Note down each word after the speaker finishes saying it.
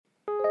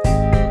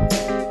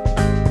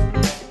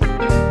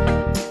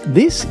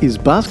This is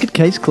Basket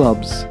Case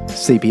Clubs,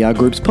 CPR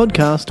Group's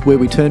podcast where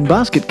we turn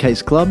basket case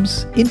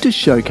clubs into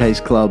showcase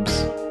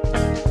clubs.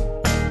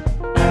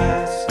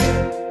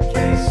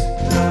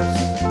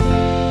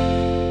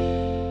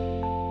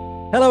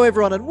 Hello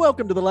everyone and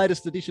welcome to the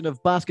latest edition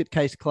of Basket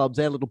Case Clubs,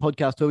 our little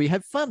podcast where we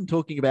have fun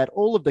talking about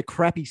all of the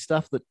crappy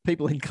stuff that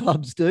people in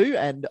clubs do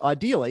and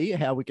ideally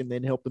how we can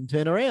then help them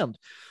turn around.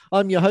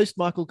 I'm your host,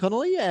 Michael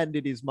Connolly, and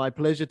it is my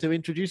pleasure to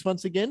introduce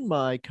once again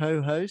my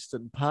co-host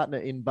and partner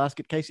in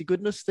Basket Casey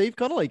Goodness, Steve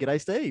Connolly. G'day,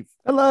 Steve.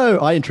 Hello.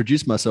 I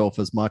introduced myself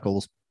as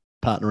Michael's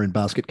partner in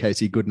Basket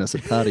Casey Goodness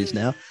at parties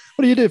now.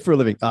 What do you do for a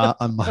living?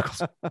 I'm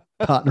Michael's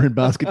partner in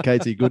Basket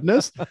Casey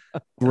Goodness.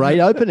 Great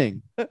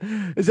opening.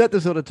 Is that the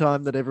sort of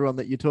time that everyone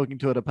that you're talking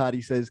to at a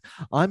party says,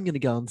 I'm going to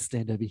go and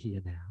stand over here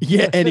now?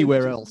 Yeah,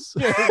 anywhere else.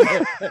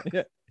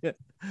 Yeah.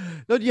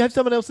 No, do you have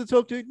someone else to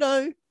talk to?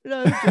 No,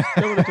 just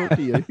don't want to talk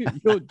to you.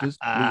 You're just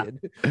weird.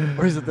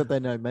 Or is it that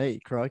they know me?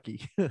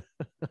 Crikey.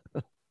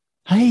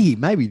 Hey,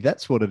 maybe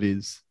that's what it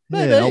is.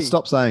 Maybe. Yeah, I'll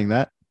stop saying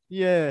that.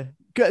 Yeah.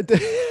 Good.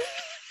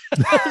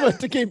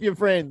 To keep your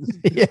friends.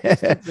 Yeah,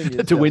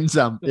 to win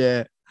some.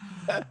 Yeah.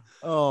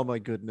 Oh my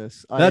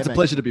goodness. That's a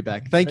pleasure to be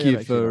back. Thank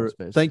you for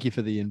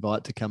the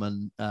invite to come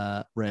and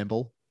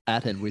ramble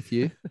at and with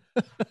you.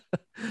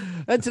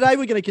 And today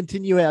we're going to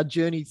continue our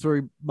journey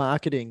through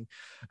marketing.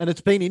 And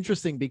it's been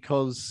interesting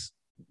because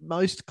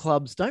most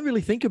clubs don't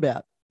really think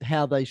about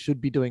how they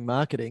should be doing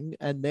marketing,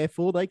 and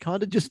therefore they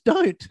kind of just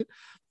don't.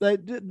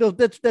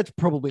 That's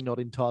probably not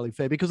entirely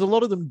fair, because a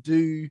lot of them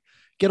do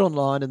get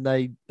online and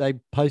they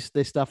post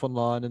their stuff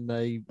online and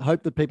they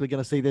hope that people are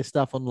going to see their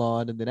stuff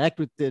online and then act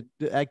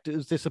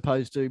as they're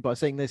supposed to by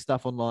seeing their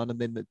stuff online, and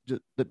then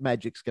that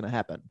magic's going to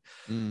happen.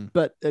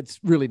 But it's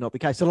really not the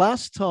case. So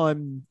last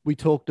time we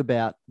talked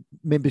about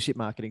membership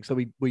marketing, so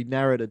we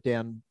narrowed it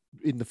down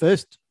in the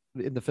first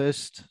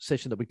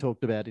session that we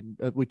talked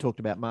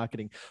about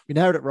marketing. We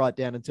narrowed it right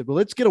down and said, well,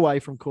 let's get away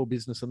from core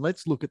business and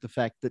let's look at the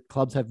fact that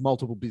clubs have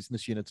multiple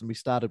business units. And we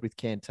started with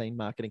canteen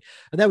marketing.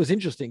 And that was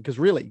interesting because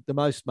really the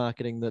most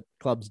marketing that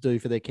clubs do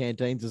for their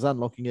canteens is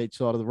unlocking each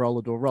side of the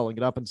roller door, rolling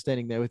it up and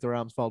standing there with their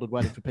arms folded,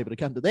 waiting for people to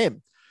come to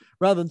them,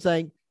 rather than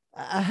saying,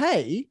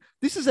 hey,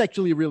 this is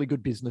actually a really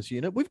good business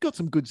unit. We've got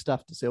some good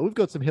stuff to sell. We've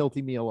got some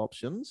healthy meal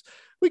options.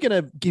 We're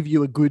going to give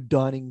you a good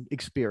dining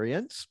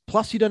experience.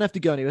 Plus, you don't have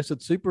to go anywhere. So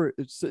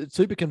it's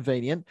super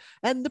convenient.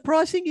 And the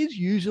pricing is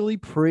usually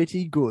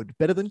pretty good.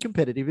 Better than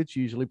competitive. It's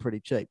usually pretty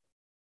cheap.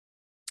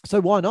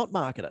 So why not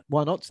market it?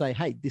 Why not say,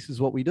 hey, this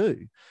is what we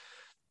do?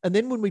 And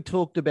then when we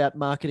talked about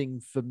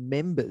marketing for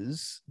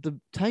members, the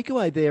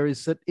takeaway there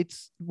is that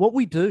it's what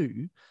we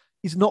do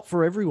is not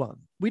for everyone.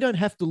 We don't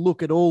have to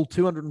look at all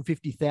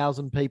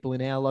 250,000 people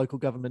in our local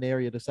government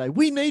area to say,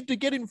 we need to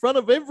get in front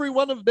of every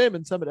one of them.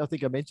 And somebody, I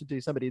think I mentioned to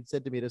you, somebody had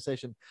said to me at a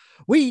session,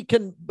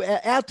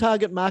 our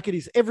target market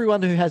is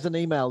everyone who has an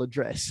email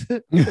address.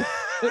 This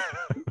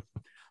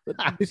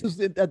is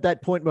at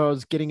that point where I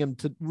was getting them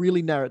to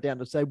really narrow it down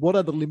to say, what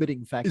are the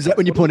limiting factors? Is that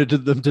when you pointed to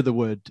them to the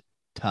word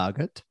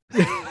target?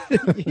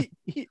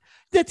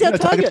 That's our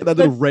target. That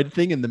little red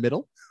thing in the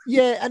middle.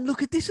 Yeah, and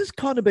look, this has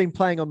kind of been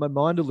playing on my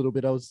mind a little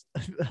bit. This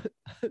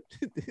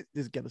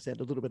is going to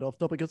sound a little bit off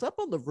topic. I was up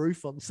on the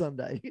roof on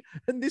Sunday,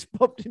 and this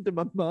popped into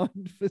my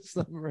mind for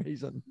some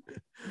reason.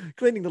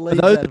 Cleaning the leaves.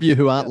 For those of you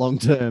who aren't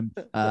long-term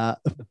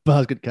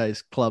Basket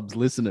Case Clubs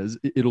listeners,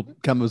 it'll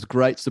come as a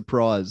great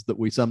surprise that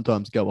we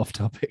sometimes go off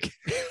topic.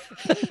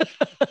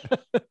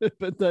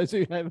 But those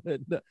who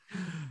haven't.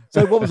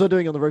 So what was I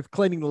doing on the roof?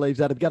 Cleaning the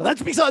leaves out of the gutter.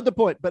 That's beside the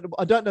point. But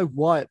I don't know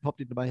why it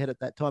popped into my head at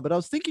that time. But I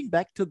was thinking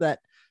back to that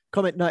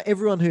comment. No,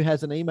 everyone who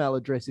has an email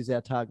address is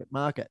our target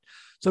market.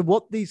 So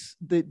what this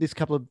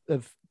couple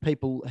of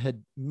people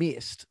had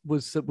missed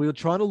was that we were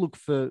trying to look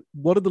for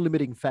what are the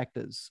limiting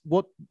factors,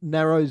 what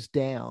narrows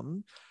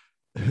down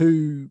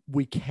who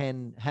we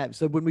can have.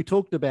 So when we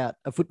talked about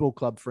a football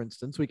club, for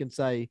instance, we can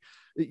say,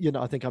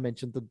 I think I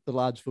mentioned the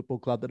large football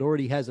club that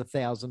already has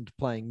 1,000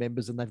 playing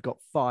members and they've got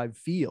 5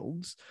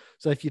 fields.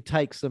 So if you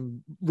take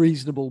some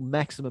reasonable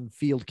maximum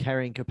field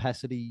carrying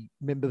capacity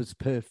members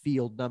per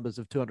field, numbers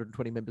of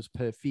 220 members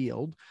per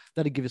field,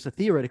 that'd give us a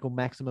theoretical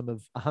maximum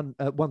of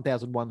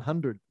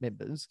 1,100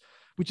 members,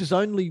 which is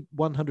only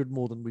 100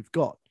 more than we've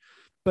got.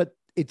 But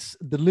it's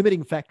the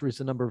limiting factor is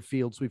the number of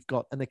fields we've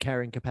got and the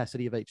carrying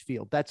capacity of each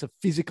field. That's a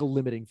physical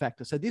limiting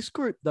factor. So this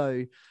group,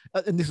 though,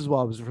 and this is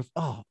why I was,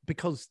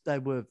 because they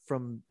were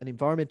from an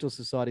environmental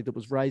society that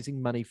was raising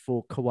money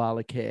for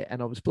koala care,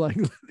 and I was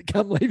blowing the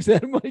gum leaves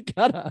out of my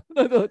gutter. And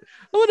I thought,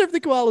 I wonder if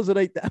the koalas would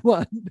eat that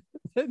one.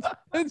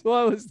 That's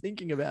why I was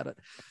thinking about it.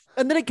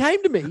 And then it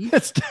came to me.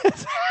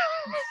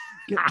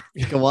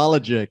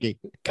 Koala jerky.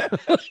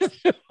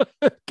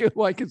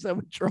 Why? Because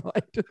someone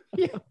tried.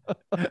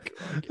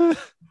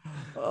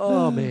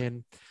 Oh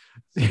man.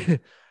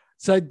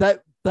 So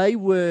that they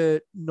were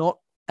not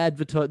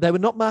they were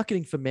not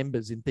marketing for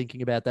members in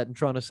thinking about that and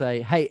trying to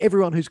say, hey,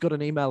 everyone who's got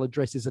an email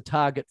address is a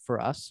target for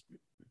us.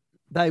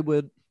 They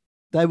were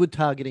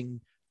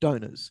targeting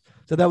donors.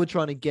 So they were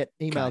trying to get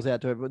emails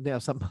out to everyone. Now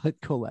some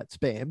might call that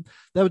spam.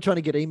 They were trying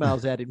to get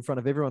emails out in front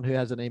of everyone who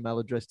has an email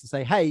address to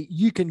say, hey,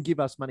 you can give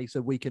us money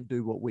so we can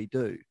do what we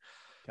do.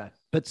 Okay.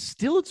 But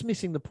still it's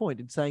missing the point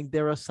in saying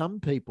there are some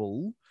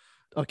people,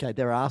 okay,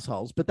 they're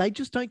assholes, but they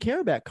just don't care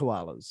about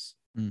koalas.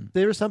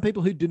 There are some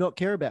people who do not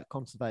care about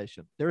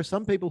conservation. There are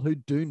some people who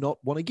do not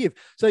want to give.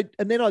 So,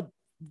 and then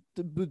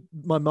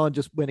my mind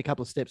just went a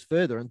couple of steps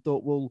further and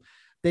thought, well,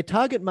 their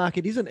target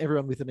market isn't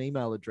everyone with an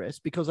email address,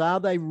 because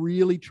are they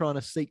really trying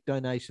to seek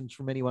donations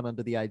from anyone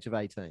under the age of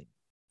 18?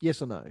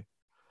 Yes or no?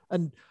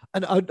 And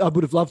I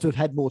would have loved to have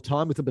had more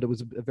time with them, but it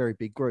was a very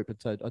big group.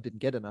 And so I didn't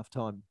get enough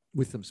time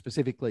with them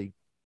specifically.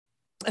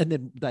 And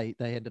then they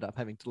ended up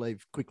having to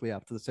leave quickly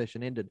after the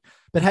session ended.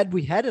 But had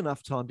we had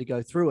enough time to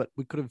go through it,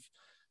 we could have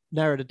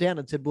narrowed it down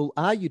and said, well,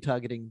 are you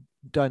targeting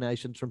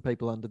donations from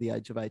people under the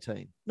age of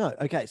 18? No.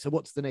 Okay. So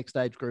what's the next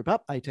age group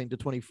up? 18 to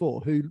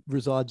 24. Who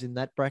resides in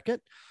that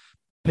bracket?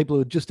 People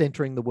who are just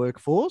entering the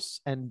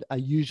workforce and are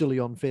usually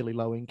on fairly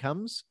low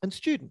incomes, and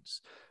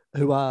students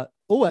who are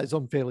always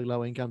on fairly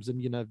low incomes. And,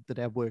 you know, that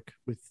our work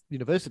with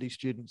university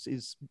students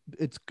is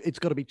it's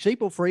got to be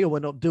cheap or free or we're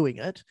not doing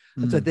it.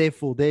 And so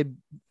therefore they're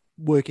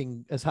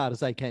working as hard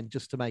as they can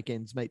just to make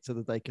ends meet so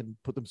that they can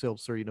put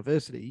themselves through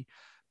university.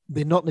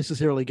 They're not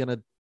necessarily going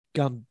to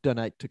go and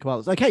donate to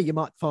koalas. Okay, you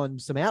might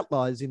find some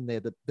outliers in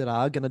there that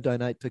are going to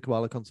donate to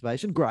koala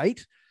conservation.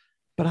 Great.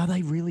 But are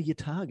they really your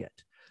target?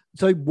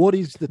 So what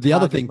is the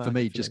other thing for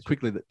me, just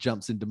quickly, that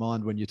jumps into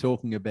mind when you're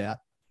talking about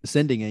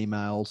sending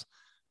emails,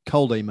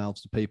 cold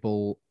emails to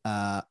people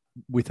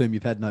with whom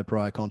you've had no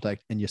prior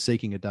contact and you're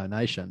seeking a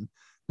donation,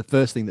 the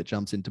first thing that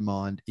jumps into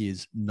mind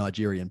is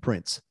Nigerian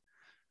prince.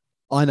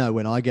 I know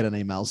when I get an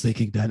email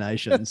seeking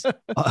donations,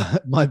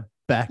 my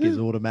back is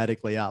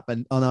automatically up,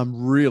 and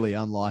I'm really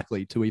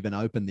unlikely to even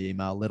open the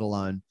email, let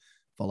alone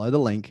follow the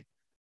link,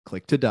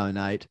 click to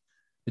donate.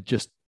 It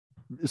just,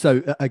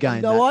 so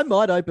again, no, I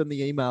might open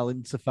the email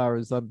insofar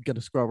as I'm going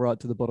to scroll right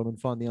to the bottom and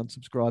find the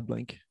unsubscribe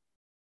link.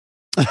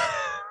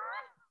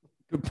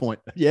 Good point.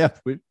 Yeah,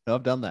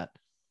 I've done that.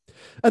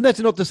 And that's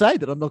not to say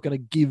that I'm not going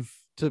to give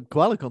to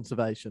koala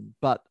conservation,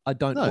 but I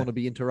don't want to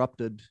be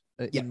interrupted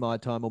in my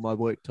time or my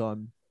work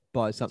time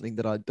by something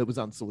that was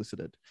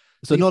unsolicited.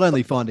 So not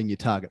only finding your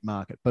target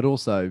market, but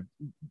also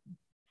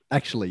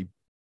actually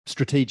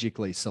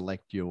strategically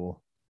select your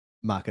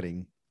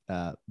marketing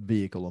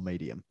vehicle or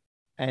medium.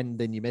 And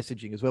then your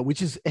messaging as well,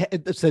 which is,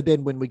 so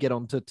then when we get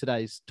on to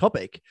today's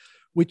topic,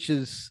 which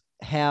is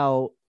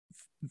how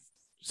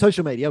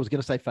social media, I was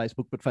going to say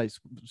Facebook, but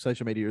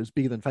social media is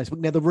bigger than Facebook.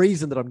 Now, the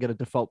reason that I'm going to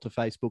default to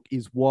Facebook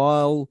is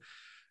while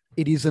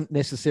it isn't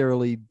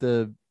necessarily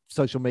the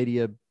social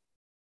media,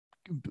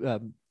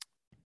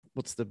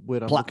 what's the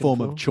word?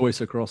 Platform of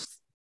choice across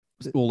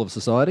all of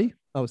society.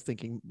 I was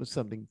thinking was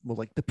something more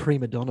like the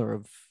prima donna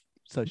of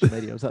social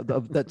media.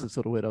 That's the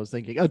sort of word I was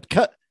thinking.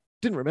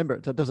 Didn't remember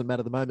it, so it doesn't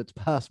matter. The moment's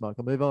past, Mike.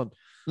 I'll move on.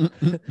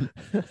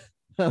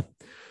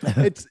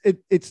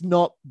 It's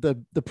not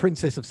the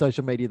princess of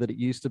social media that it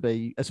used to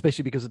be,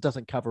 especially because it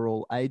doesn't cover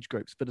all age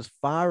groups. But as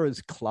far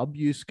as club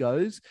use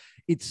goes,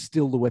 it's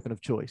still the weapon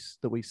of choice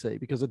that we see,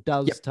 because it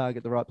does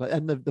target the right place,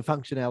 and the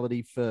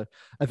functionality for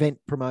event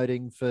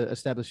promoting, for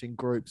establishing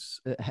groups,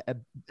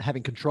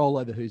 having control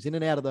over who's in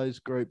and out of those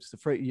groups, the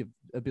free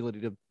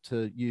ability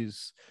to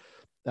use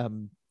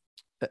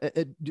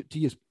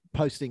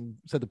posting,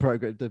 so the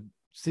program,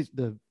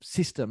 the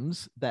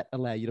systems that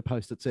allow you to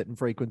post at certain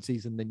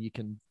frequencies, and then you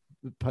can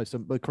post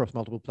them across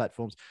multiple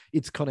platforms.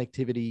 Its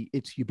connectivity,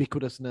 its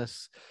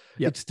ubiquitousness,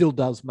 it still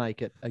does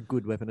make it a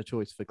good weapon of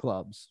choice for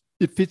clubs.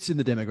 It fits in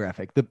the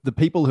demographic. The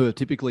people who are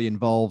typically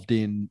involved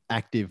in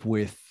active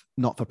with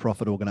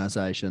not-for-profit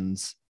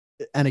organizations,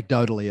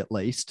 anecdotally at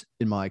least,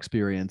 in my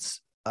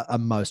experience, are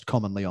most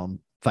commonly on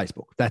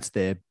Facebook. That's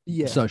their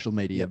social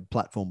media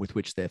platform with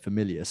which they're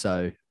familiar.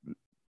 So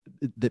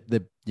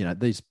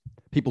these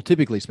people,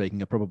 typically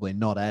speaking, are probably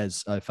not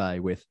as au fait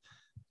with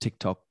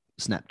TikTok,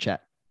 Snapchat,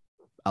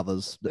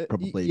 others that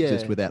probably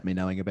exist without me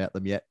knowing about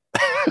them yet.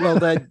 Well,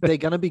 they're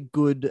going to be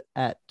good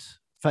at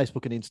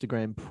Facebook and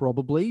Instagram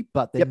probably,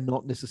 but they're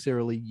not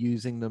necessarily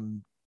using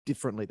them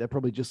differently. They're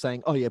probably just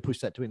saying, oh yeah, push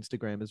that to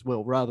Instagram as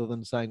well, rather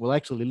than saying, well,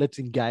 actually, let's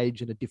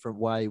engage in a different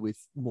way with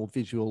more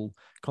visual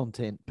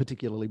content,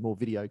 particularly more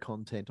video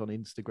content on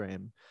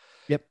Instagram.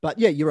 Yep. But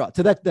yeah, you're right.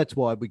 So that's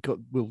why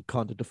we'll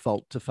kind of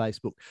default to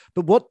Facebook.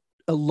 But what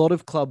a lot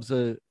of clubs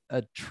are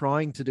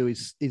trying to do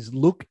is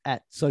look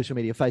at social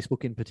media,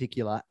 Facebook in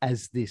particular,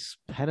 as this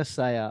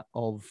panacea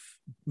of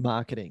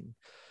marketing,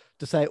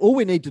 to say all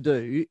we need to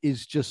do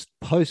is just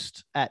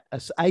post at a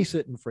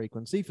certain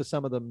frequency. For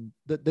some of them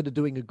that are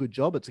doing a good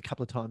job, it's a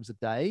couple of times a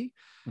day.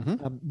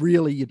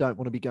 Really, you don't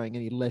want to be going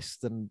any less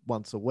than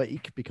once a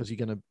week, because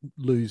you're going to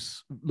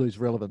lose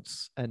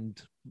relevance, and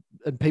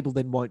people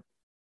then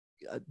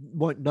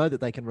won't know that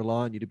they can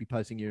rely on you to be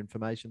posting your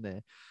information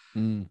there.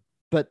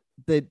 but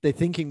they're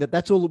thinking that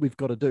that's all that we've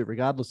got to do,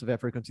 regardless of our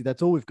frequency.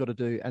 That's all we've got to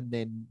do. And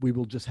then we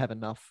will just have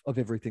enough of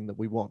everything that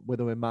we want,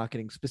 whether we're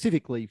marketing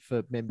specifically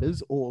for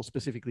members or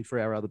specifically for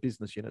our other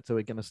business units. So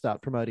we're going to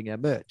start promoting our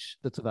merch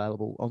that's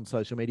available on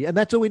social media. And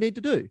that's all we need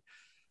to do.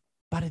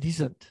 But it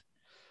isn't.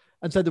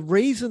 And so the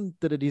reason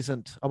that it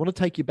isn't, I want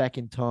to take you back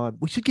in time.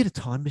 We should get a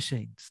time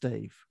machine,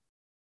 Steve.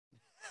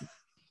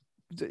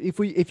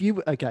 If you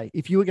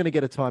were going to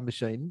get a time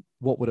machine,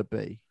 what would it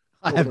be?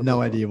 I have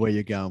no idea where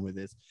you're going with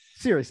this.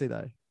 Seriously,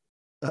 though.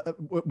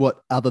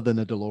 What, other than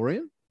a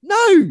DeLorean?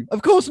 No,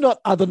 of course not.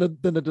 Other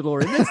than a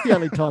DeLorean, that's the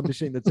only time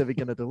machine that's ever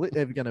going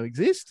to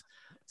exist.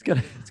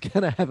 It's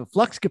going to have a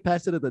flux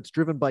capacitor that's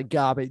driven by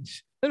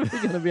garbage, and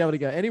we're going to be able to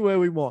go anywhere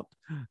we want.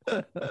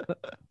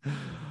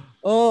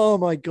 Oh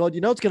my God!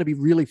 You know it's going to be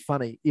really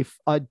funny if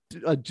I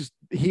just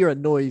hear a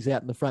noise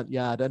out in the front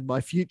yard, and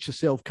my future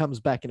self comes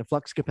back in a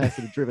flux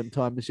capacitor driven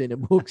time machine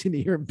and walks in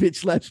here and bitch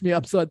slaps me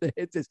upside the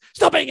head, says,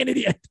 "Stop being an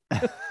idiot."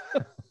 But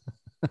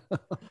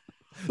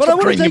I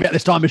want to think about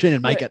this time machine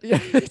and make it. Yeah.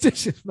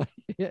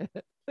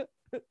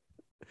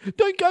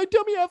 Don't go.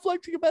 Tell me how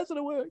flux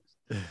capacitor works.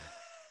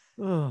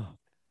 Oh.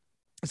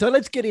 So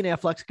let's get in our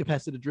flux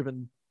capacitor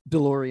driven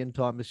DeLorean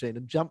time machine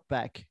and jump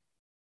back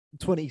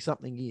 20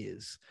 something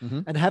years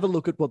and have a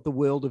look at what the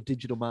world of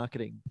digital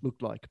marketing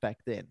looked like back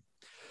then.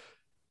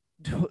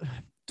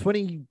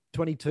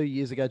 22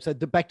 years ago, so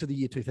back to the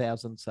year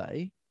 2000,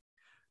 say,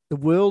 the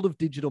world of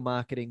digital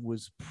marketing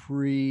was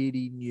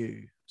pretty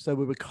new. So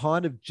we were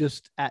kind of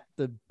just at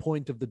the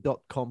point of the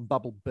dot-com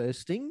bubble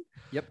bursting.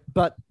 Yep.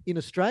 But in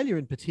Australia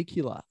in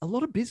particular, a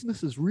lot of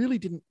businesses really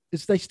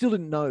they still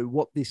didn't know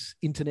what this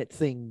internet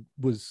thing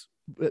was.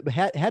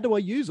 How do I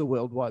use a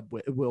World Wide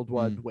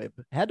Web?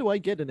 How do I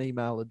get an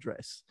email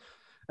address?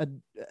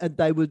 And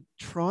they were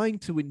trying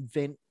to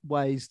invent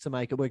ways to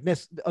make it work.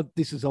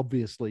 This is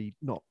obviously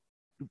not,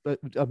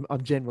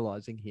 I'm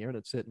generalizing here, and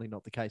it's certainly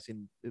not the case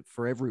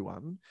for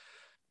everyone.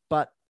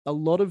 But a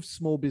lot of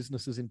small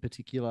businesses in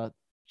particular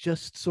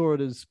just saw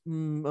it as,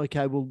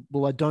 okay,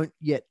 well, I don't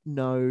yet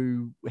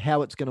know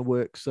how it's going to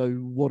work. So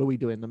what do we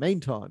do in the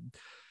meantime?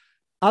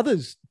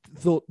 Others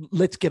thought,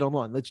 let's get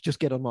online. Let's just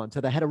get online. So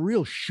they had a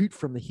real shoot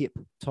from the hip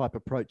type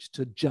approach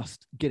to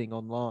just getting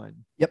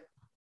online. Yep.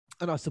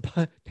 And I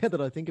suppose, now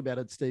that I think about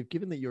it, Steve,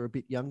 given that you're a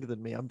bit younger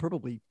than me, I'm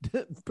probably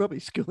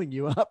schooling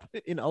you up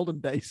in olden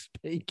days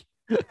speak,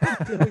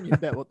 telling you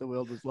about what the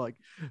world was like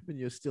when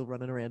you're still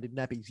running around in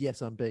nappies.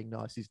 Yes, I'm being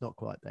nice. He's not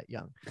quite that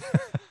young.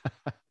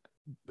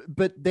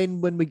 But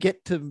then when we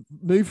get to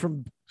move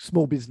from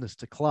small business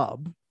to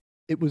club,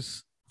 it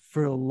was,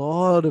 for a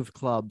lot of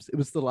clubs, it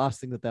was the last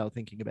thing that they were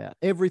thinking about.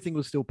 Everything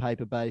was still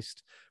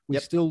paper-based. We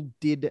still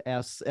did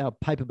our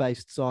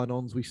paper-based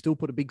sign-ons. We still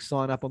put a big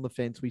sign up on the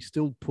fence. We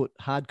still put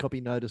hard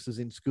copy notices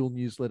in school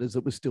newsletters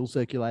that were still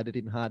circulated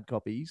in hard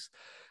copies.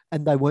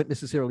 And they weren't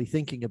necessarily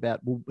thinking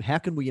about, well, how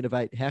can we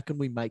innovate? How can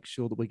we make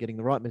sure that we're getting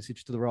the right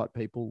message to the right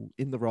people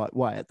in the right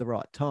way at the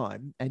right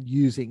time, and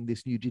using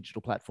this new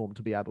digital platform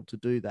to be able to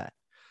do that?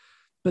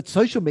 But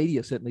social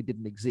media certainly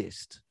didn't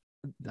exist.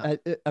 No.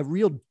 A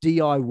real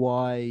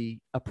DIY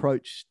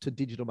approach to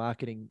digital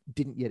marketing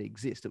didn't yet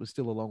exist. It was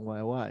still a long way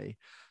away.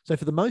 So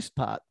for the most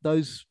part,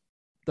 those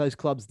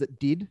clubs that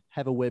did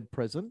have a web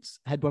presence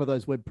had one of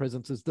those web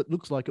presences that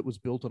looks like it was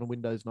built on a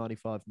Windows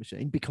 95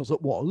 machine, because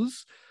it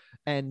was.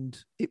 And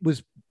it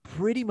was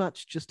pretty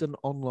much just an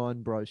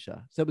online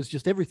brochure. So it was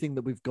just everything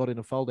that we've got in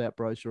a fold-out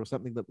brochure, or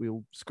something that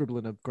we'll scribble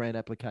in a grant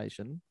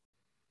application,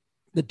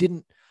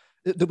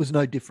 that was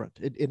no different.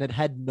 And it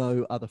had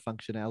no other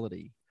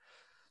functionality.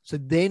 So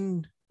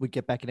then we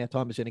get back in our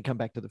time machine and come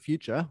back to the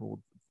future, or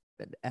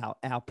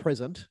our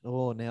present.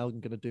 Oh, now I'm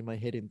going to do my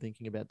head in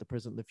thinking about the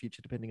present and the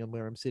future, depending on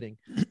where I'm sitting.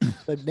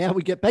 So now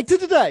we get back to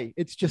today.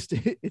 It's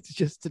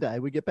just today.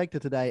 We get back to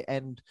today,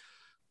 and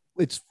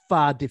it's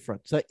far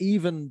different. So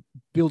even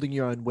building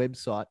your own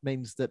website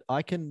means that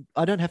I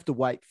don't have to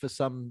wait for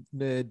some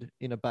nerd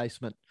in a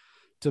basement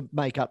to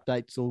make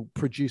updates or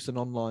produce an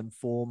online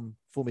form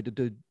for me to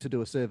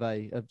do a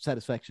survey, a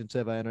satisfaction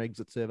survey and an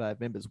exit survey of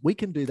members. We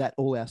can do that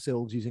all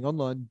ourselves using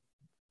online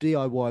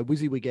DIY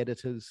WYSIWYG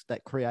editors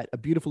that create a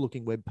beautiful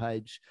looking web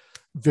page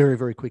very,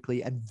 very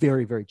quickly and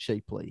very, very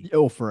cheaply.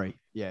 All free.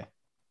 Yeah.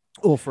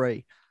 All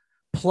free.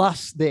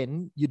 Plus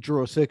then you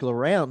draw a circle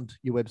around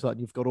your website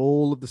and you've got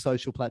all of the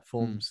social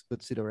platforms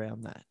that sit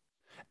around that.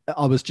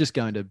 I was just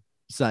going to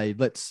say,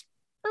 let's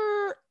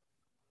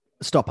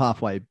stop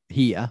halfway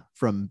here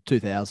from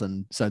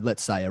 2000. So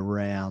let's say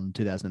around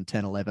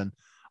 2010, 11.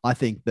 I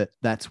think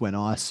that's when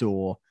I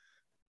saw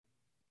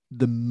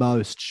the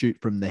most shoot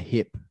from the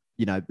hip.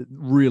 You know,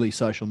 really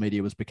social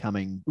media was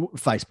becoming,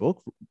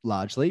 Facebook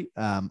largely,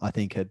 I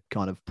think had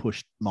kind of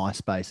pushed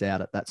MySpace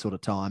out at that sort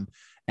of time,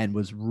 and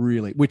was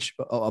really, which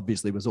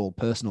obviously was all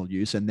personal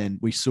use. And then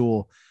we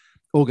saw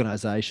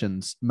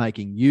organizations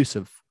making use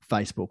of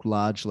Facebook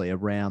largely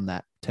around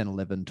that 10,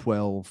 11,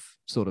 12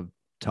 sort of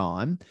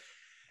time.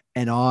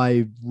 And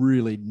I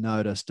really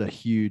noticed a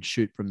huge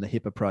shoot from the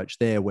hip approach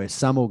there, where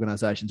some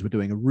organizations were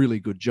doing a really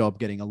good job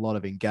getting a lot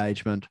of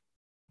engagement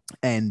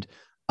and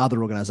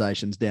other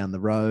organizations down the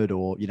road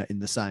or, in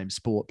the same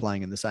sport,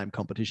 playing in the same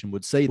competition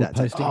would see that.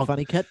 Posting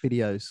funny cat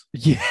videos.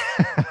 Yeah.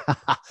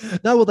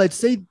 No, well, they'd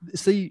see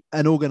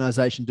an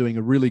organization doing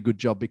a really good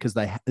job because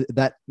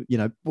that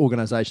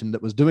organization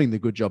that was doing the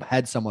good job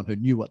had someone who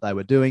knew what they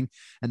were doing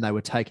and they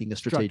were taking a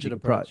strategic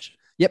approach.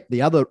 Yep.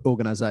 The other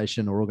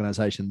organization or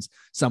organizations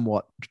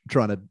somewhat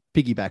trying to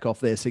piggyback off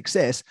their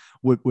success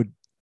would,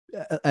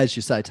 as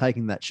you say,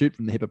 taking that shoot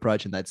from the hip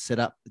approach, and they'd set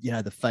up,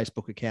 the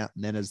Facebook account.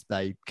 And then as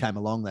they came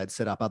along, they'd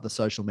set up other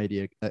social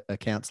media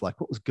accounts, like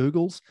what was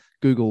Google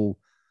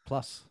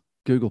Plus.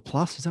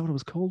 Is that what it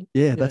was called?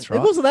 Yeah, that's right.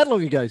 It wasn't that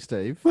long ago,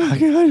 Steve. So,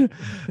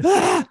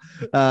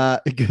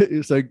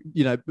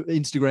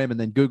 Instagram and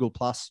then Google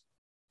Plus,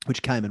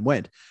 which came and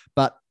went.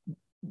 But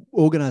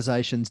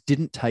organizations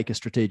didn't take a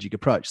strategic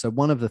approach. So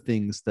one of the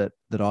things that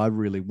I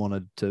really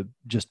wanted to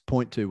just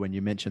point to when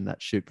you mentioned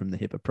that shoot from the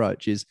hip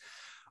approach is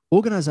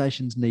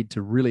organizations need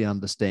to really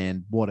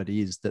understand what it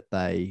is that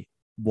they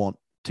want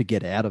to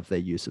get out of their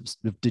use of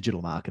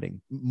digital marketing,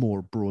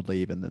 more broadly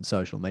even than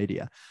social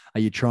media.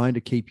 Are you trying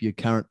to keep your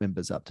current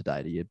members up to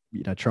date? Are you,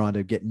 trying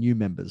to get new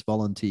members,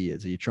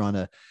 volunteers? Are you trying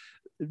to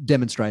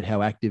demonstrate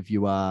how active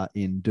you are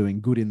in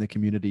doing good in the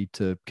community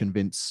to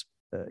convince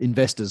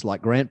investors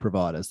like grant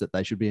providers that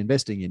they should be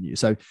investing in you?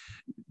 So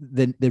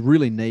then there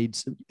really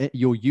needs,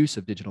 your use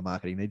of digital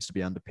marketing needs to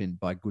be underpinned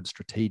by good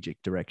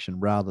strategic direction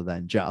rather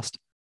than just,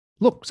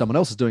 look, someone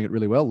else is doing it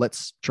really well,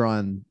 let's try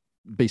and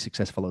be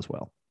successful as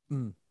well.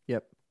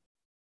 Yep.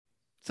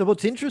 So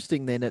what's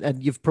interesting then,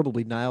 and you've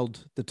probably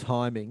nailed the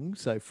timing,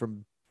 so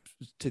from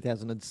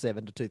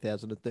 2007 to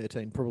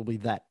 2013, probably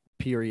that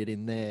period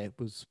in there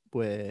was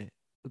where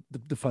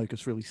the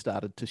focus really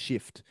started to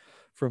shift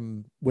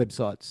from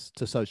websites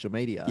to social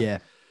media. Yeah.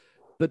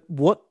 But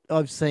what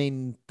I've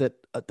seen that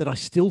I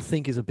still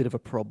think is a bit of a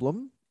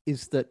problem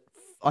is that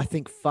I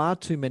think far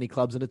too many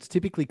clubs, and it's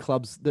typically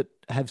clubs that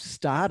have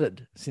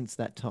started since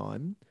that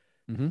time,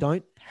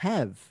 don't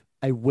have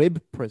a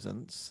web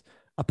presence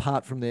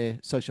apart from their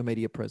social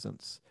media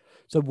presence.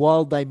 So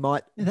while they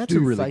might that's do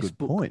a really Facebook good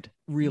point.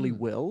 really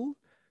well,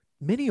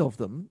 many of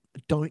them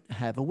don't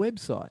have a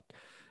website.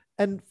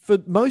 And for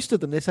most of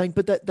them, they're saying,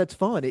 but that's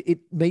fine. It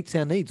meets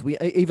our needs.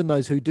 Even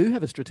those who do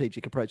have a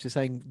strategic approach, they're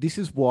saying, this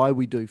is why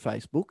we do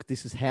Facebook.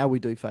 This is how we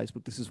do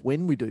Facebook. This is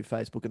when we do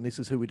Facebook. And this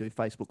is who we do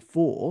Facebook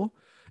for.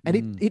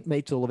 And it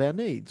meets all of our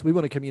needs. We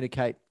want to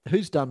communicate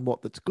who's done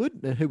what that's good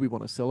and who we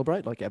want to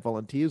celebrate, like our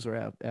volunteers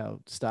or our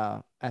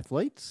star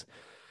athletes.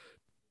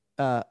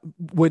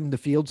 When the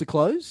fields are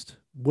closed,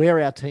 where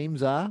our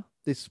teams are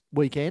this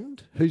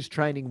weekend, who's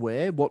training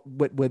where, what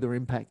weather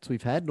impacts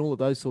we've had, and all of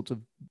those sorts of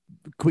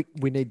quick,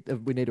 we need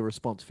a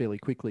response fairly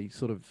quickly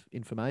sort of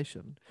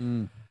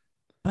information.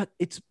 But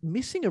it's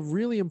missing a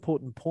really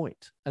important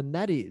point, and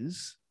that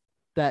is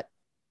that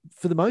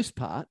for the most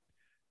part,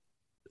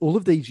 all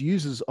of these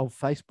users of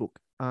Facebook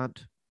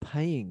aren't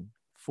paying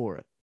for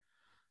it.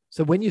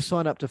 So when you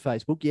sign up to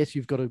Facebook, yes,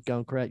 you've got to go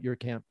and create your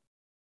account,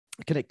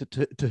 connect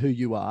it to who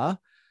you are,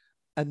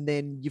 and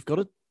then you've got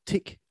to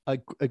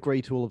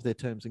agree to all of their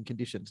terms and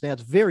conditions. Now,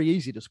 it's very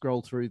easy to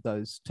scroll through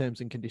those terms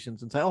and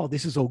conditions and say, oh,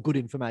 this is all good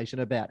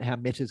information about how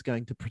Meta is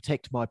going to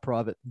protect my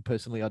private and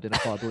personally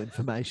identifiable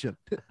information.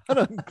 And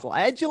I'm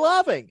glad you're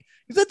laughing,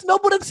 because that's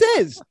not what it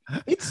says.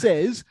 It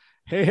says,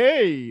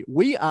 hey,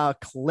 we are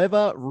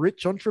clever,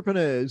 rich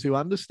entrepreneurs who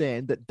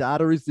understand that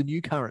data is the new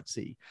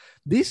currency.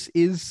 This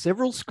is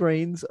several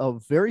screens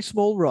of very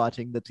small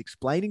writing that's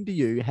explaining to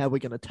you how we're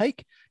going to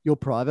take your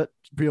private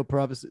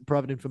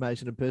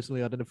information and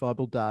personally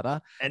identifiable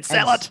data and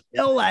sell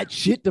that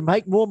shit to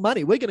make more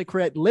money. We're going to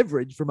create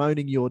leverage from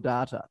owning your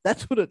data.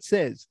 That's what it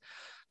says.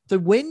 So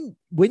when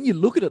you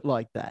look at it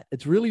like that,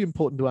 it's really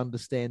important to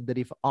understand that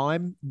if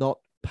I'm not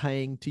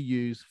paying to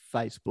use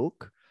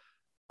Facebook,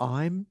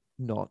 I'm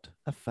not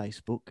a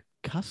Facebook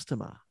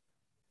customer.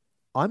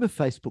 I'm a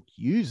Facebook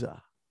user,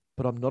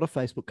 but I'm not a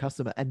Facebook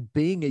customer. And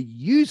being a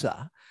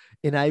user,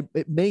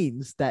 it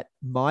means that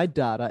my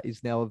data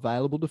is now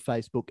available to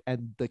Facebook,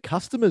 and the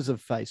customers of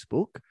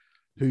Facebook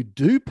who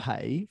do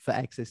pay for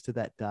access to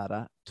that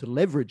data to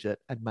leverage it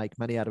and make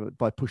money out of it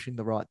by pushing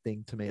the right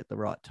thing to me at the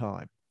right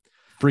time.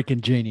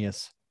 Freaking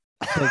genius.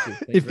 Thank you.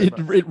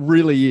 It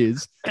really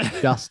is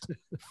just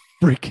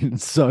freaking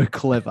so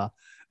clever.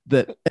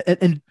 That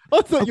and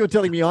I thought you were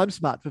telling me I'm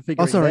smart for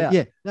figuring it out.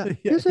 Yeah. No,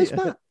 you're so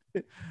smart.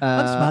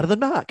 I'm smarter than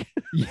Mark.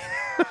 Yeah.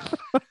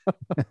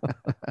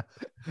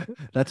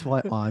 That's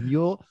why I'm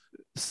your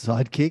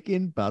sidekick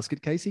in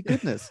Basket Casey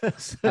goodness.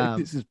 So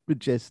this is,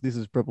 Jess, this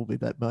is probably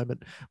that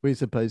moment we're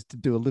supposed to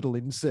do a little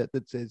insert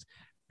that says,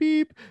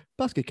 beep,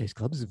 Basket Case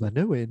Clubs is by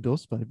no way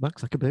endorsed by Mark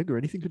Zuckerberg or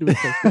anything to do with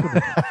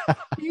Facebook.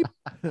 Beep.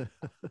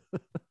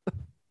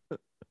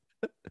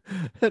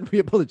 And we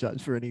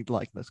apologize for any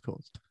likeness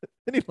caused.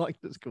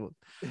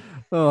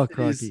 Oh,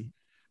 crikey.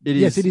 It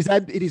is so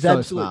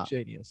absolute smart.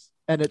 Genius.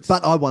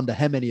 But I wonder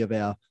how many of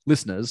our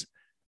listeners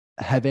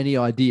have any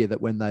idea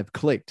that when they've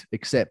clicked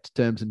accept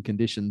terms and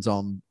conditions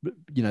on,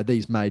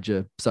 these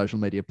major social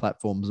media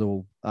platforms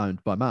all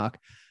owned by Mark,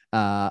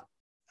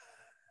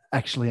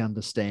 actually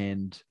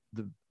understand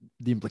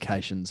the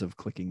implications of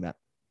clicking that.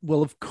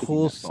 Well, of Clicking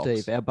course, that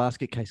box. Steve, our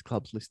Basket Case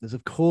Club's listeners,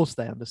 of course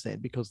they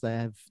understand, because they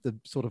have the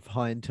sort of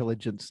high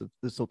intelligence of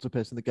the sorts of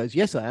person that goes,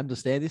 yes, I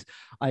understand this.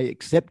 I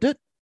accept it.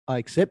 I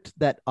accept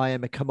that I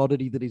am a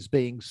commodity that is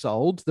being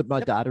sold, that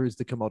my data is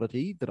the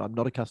commodity, that I'm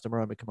not a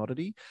customer, I'm a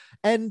commodity.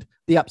 And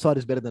the upside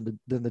is better than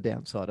the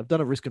downside. I've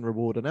done a risk and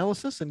reward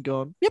analysis and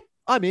gone, yep,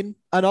 I'm in,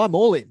 and I'm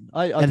all in.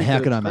 And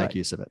how can I great. make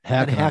use of it?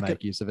 How can I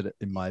make use of it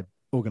in my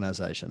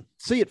organization?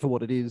 See it for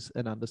what it is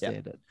and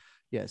understand it.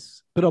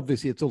 Yes, but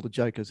obviously it's all the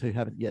jokers who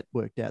haven't yet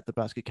worked out that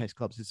Basket Case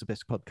Clubs is the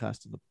best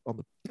podcast on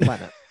the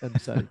planet,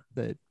 and so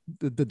the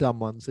dumb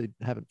ones who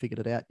haven't figured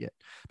it out yet.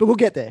 But we'll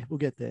get there. We'll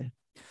get there.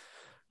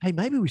 Hey,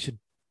 maybe we should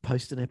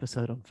post an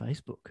episode on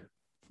Facebook.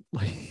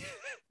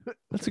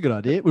 That's a good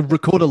idea. We'll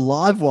record a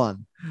live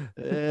one.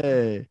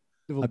 Hey,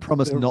 I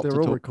promise not to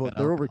talk about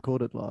they're all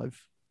recorded live.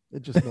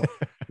 They're just not.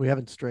 We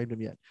haven't streamed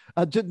them yet.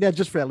 Now,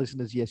 just for our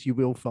listeners, yes, you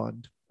will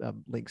find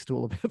links to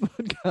all of our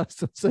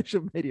podcasts on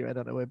social media and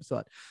on our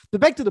website. But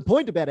back to the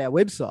point about our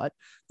website,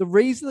 the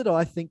reason that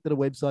I think that a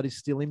website is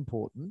still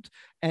important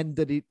and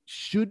that it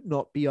should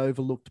not be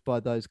overlooked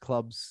by those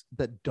clubs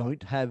that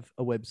don't have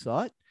a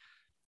website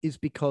is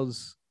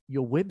because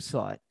your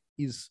website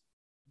is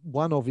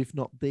one of, if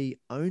not the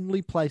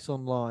only place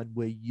online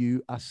where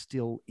you are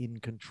still in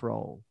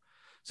control.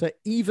 So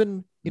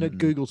even in a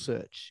Google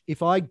search,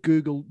 if I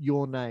Google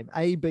your name,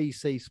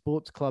 ABC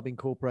Sports Club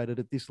Incorporated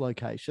at this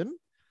location,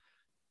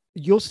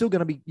 you're still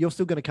going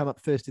to come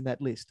up first in that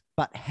list.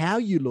 But how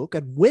you look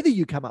and whether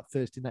you come up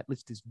first in that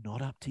list is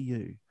not up to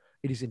you.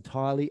 It is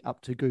entirely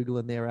up to Google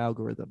and their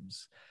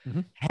algorithms.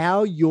 Mm-hmm.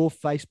 How your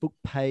Facebook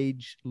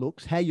page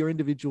looks, how your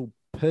individual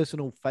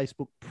personal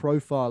Facebook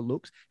profile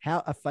looks,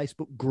 how a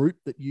Facebook group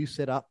that you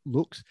set up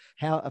looks,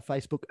 how a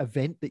Facebook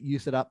event that you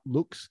set up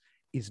looks,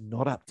 is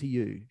not up to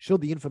you. Sure,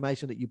 the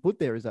information that you put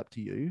there is up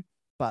to you,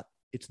 but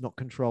it's not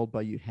controlled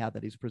by you how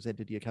that is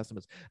presented to your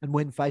customers. And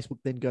when Facebook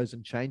then goes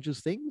and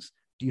changes things,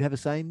 do you have a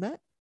say in that?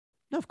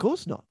 No, of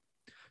course not.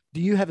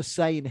 Do you have a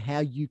say in how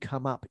you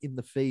come up in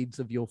the feeds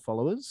of your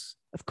followers?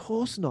 Of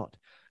course not.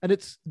 And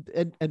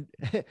and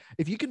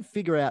if you can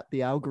figure out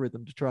the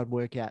algorithm to try and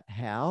work out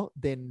how,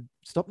 then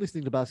stop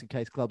listening to Basket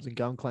Case Clubs and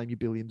go and claim your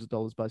billions of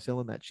dollars by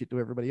selling that shit to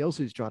everybody else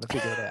who's trying to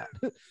figure it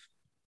out.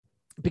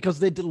 Because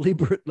they're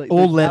deliberately...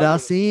 Or let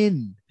us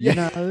in, you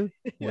know.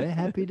 We're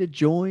happy to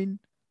join,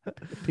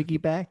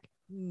 piggyback.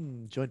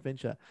 Joint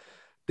venture.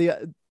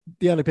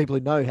 The only people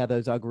who know how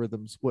those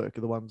algorithms work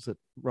are the ones that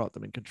write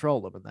them and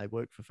control them, and they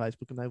work for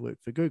Facebook and they work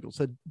for Google.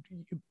 So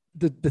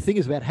the thing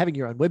is about having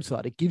your own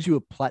website. It gives you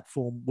a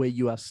platform where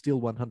you are still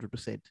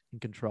 100% in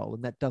control,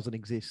 and that doesn't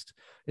exist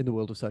in the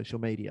world of social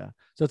media.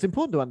 So it's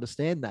important to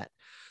understand that.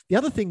 The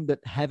other thing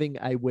that having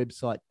a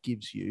website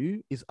gives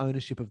you is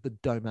ownership of the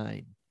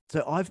domain.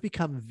 So I've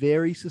become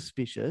very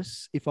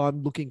suspicious if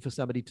I'm looking for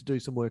somebody to do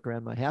some work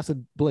around my house.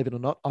 And believe it or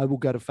not, I will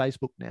go to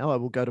Facebook now. I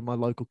will go to my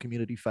local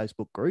community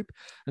Facebook group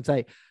and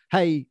say,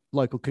 hey,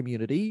 local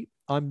community,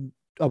 I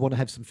want to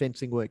have some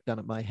fencing work done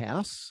at my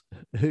house.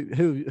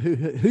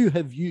 Who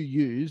have you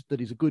used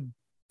that is a good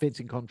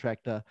fencing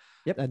contractor?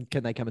 Yep. And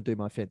can they come and do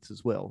my fence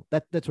as well?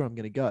 That's where I'm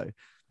going to go.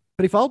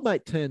 But if old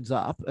mate turns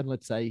up and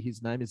let's say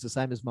his name is the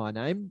same as my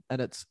name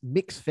and it's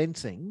Mix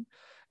Fencing,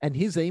 and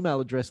his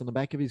email address on the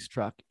back of his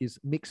truck is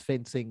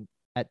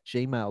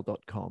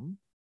mixfencing@gmail.com.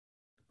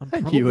 I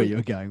knew where you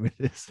were going with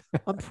this.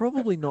 I'm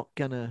probably not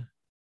gonna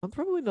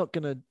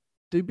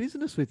do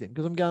business with him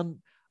because I'm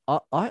going,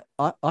 I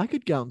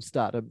could go and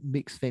start a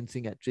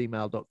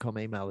mixfencing@gmail.com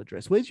email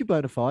address. Where's your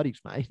bona fides,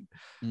 mate?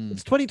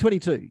 It's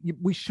 2022.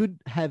 We should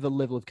have a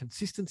level of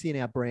consistency in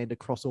our brand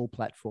across all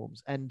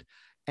platforms, and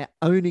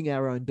owning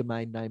our own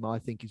domain name, I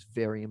think, is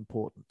very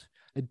important.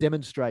 It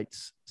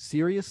demonstrates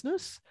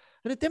seriousness.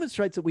 And it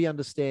demonstrates that we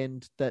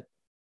understand that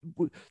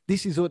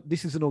this is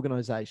an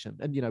organization.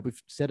 And, you know, we've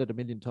said it a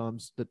million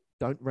times that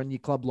don't run your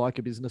club like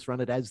a business,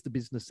 run it as the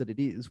business that it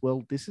is.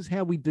 Well, this is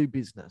how we do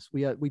business.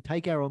 We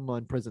take our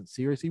online presence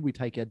seriously. We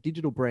take our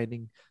digital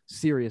branding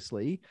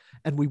seriously,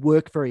 and we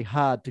work very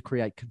hard to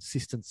create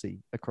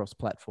consistency across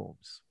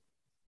platforms.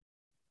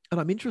 And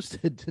I'm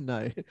interested to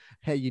know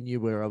how you knew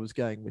where I was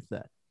going with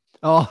that.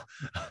 Oh,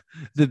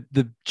 the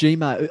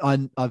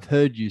Gmail. I've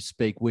heard you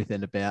speak with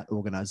and about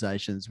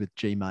organizations with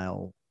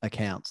Gmail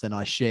accounts, and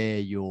I share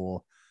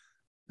your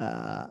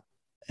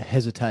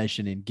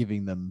hesitation in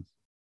giving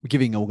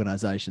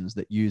organizations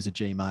that use a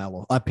Gmail.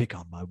 Or I pick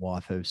on my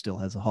wife who still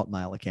has a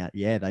Hotmail account.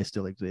 Yeah, they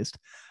still exist,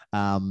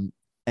 and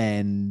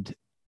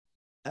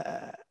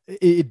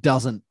it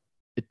doesn't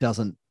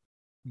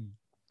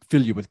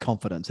fill you with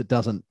confidence. It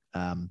doesn't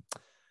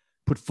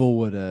put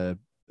forward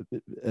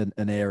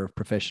an air of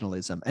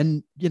professionalism.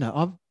 And, you know,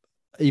 I've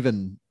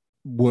even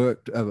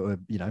worked,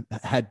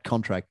 had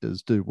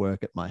contractors do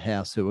work at my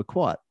house who are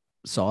quite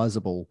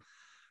sizable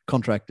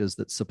contractors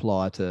that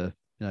supply to,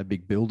 you know,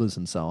 big builders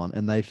and so on.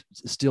 And they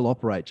still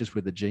operate just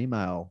with a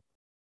Gmail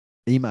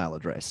email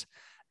address.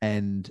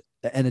 And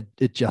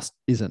it just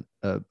isn't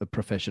a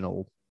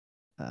professional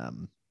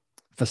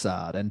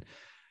facade. And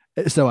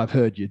So I've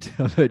heard you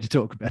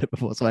talk about it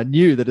before. So I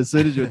knew that as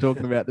soon as you were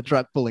talking about the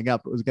truck pulling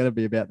up, it was going to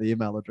be about the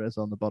email address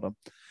on the bottom.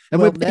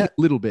 And Well, we're being a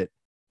little bit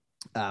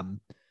nitpicky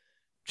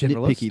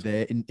generalist.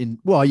 there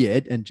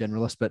and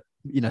generalist, but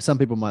some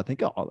people might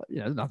think, oh,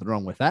 there's nothing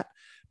wrong with that.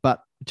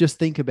 But just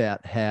think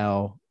about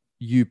how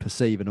you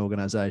perceive an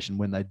organization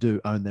when they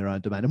do own their own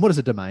domain. And what does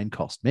a domain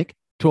cost, Mick?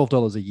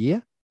 $12 a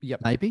year?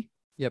 Yep. Maybe?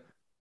 Yep.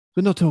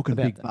 We're not talking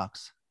About big that.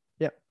 bucks.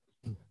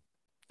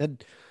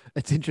 And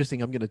it's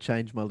interesting. I'm going to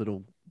change my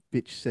little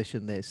bitch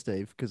session there,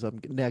 Steve, because I'm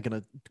now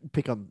going to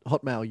pick on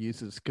Hotmail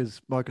users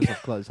because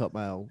Microsoft closed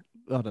Hotmail.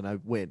 I don't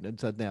know when. And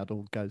so now it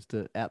all goes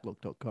to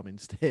outlook.com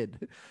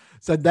instead.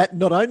 So that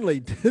not only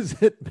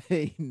does it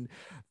mean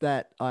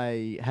that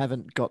I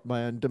haven't got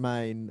my own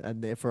domain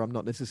and therefore I'm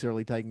not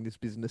necessarily taking this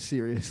business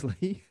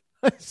seriously,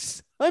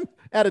 I'm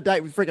out of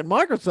date with freaking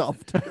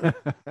Microsoft.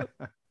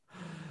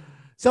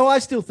 So I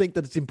still think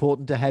that it's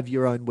important to have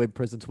your own web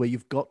presence where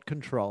you've got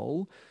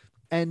control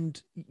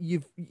and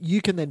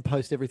you can then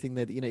post everything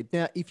there that you need.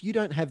 Now, if you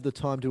don't have the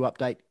time to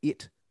update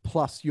it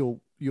plus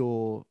your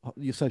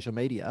social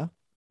media,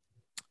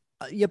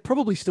 you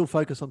probably still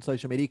focus on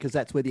social media because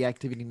that's where the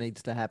activity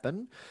needs to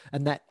happen.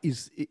 And that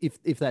is,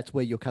 if that's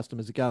where your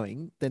customers are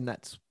going, then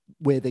that's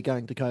where they're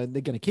going to go and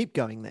they're going to keep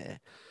going there.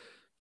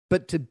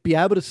 But to be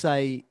able to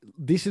say,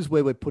 this is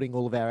where we're putting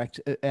all of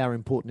our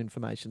important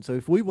information. So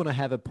if we want to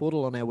have a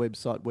portal on our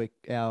website where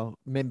our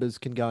members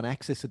can go and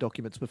access the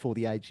documents before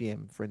the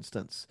AGM, for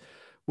instance,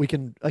 we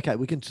can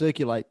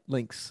circulate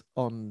links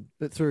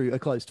through a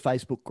closed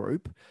Facebook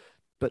group.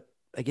 But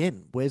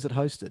again, where's it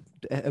hosted?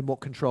 And what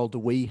control do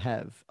we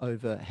have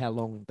over how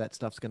long that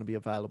stuff's going to be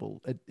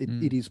available?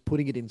 It is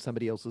putting it in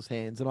somebody else's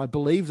hands. And I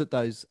believe that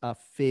those are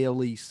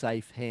fairly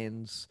safe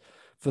hands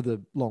for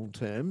the long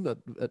term,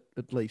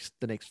 at least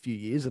the next few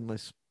years,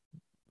 unless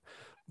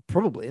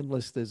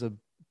there's a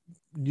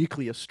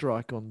nuclear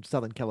strike on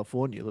Southern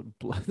California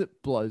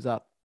that blows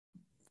up,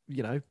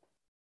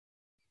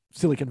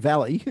 Silicon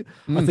Valley.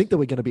 I think that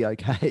we're going to be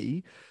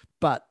okay,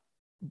 but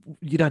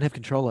you don't have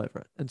control over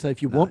it. And so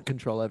if you want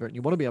control over it and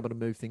you want to be able to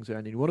move things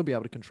around and you want to be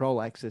able to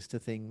control access to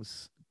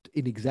things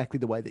in exactly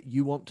the way that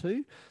you want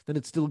to, then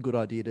it's still a good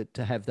idea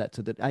to have that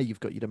so that you've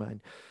got your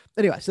domain.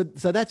 Anyway, so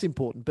that's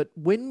important. But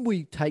when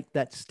we take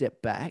that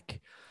step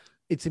back,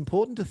 it's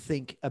important to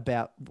think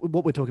about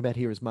what we're talking about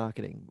here is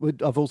marketing.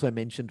 I've also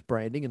mentioned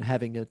branding, and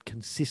having a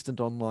consistent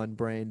online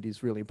brand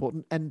is really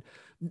important. And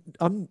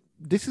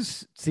this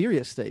is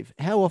serious, Steve.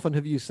 How often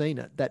have you seen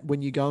it that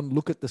when you go and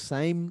look at the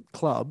same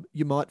club,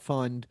 you might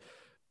find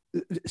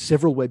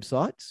several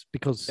websites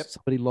because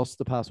somebody lost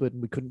the password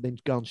and we couldn't then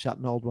go and shut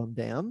an old one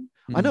down.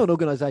 I know an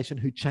organization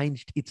who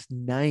changed its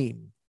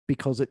name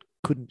because it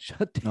couldn't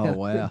shut down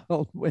an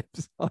old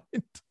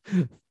website.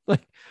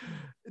 Like,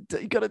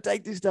 you got to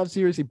take this stuff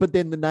seriously. But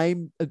then the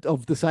name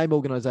of the same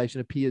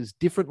organization appears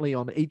differently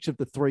on each of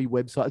the three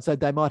websites. So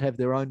they might have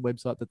their own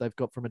website that they've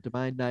got from a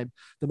domain name.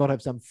 They might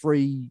have some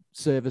free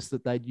service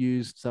that they'd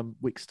used, some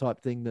Wix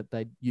type thing that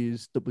they'd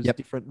used that was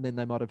different. And then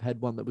they might have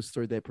had one that was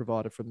through their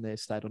provider from their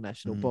state or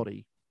national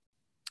body.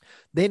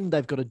 Then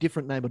they've got a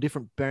different name or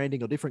different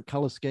branding or different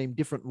color scheme,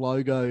 different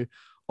logo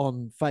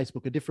on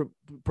Facebook, a different,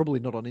 probably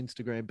not on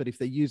Instagram, but if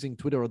they're using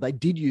Twitter or they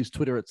did use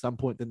Twitter at some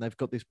point, then they've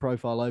got this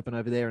profile open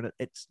over there and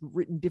it's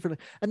written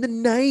differently. And the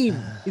name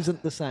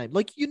isn't the same.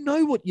 Like, you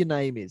know what your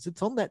name is.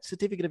 It's on that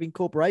certificate of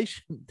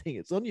incorporation thing.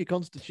 It's on your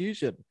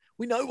constitution.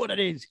 We know what it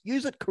is.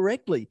 Use it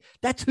correctly.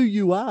 That's who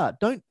you are.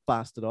 Don't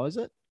bastardize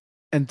it.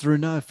 And through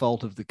no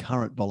fault of the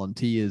current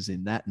volunteers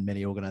in that and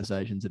many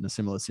organizations in a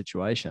similar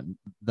situation,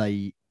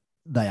 they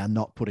are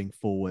not putting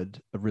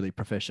forward a really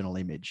professional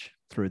image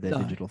through their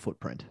digital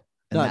footprint.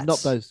 No, not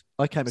those.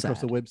 I came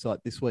across a website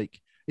this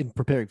week in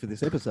preparing for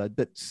this episode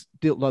that's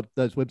still like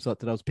those websites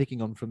that I was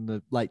picking on from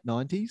the late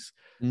 90s.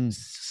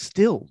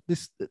 Still,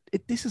 this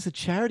is a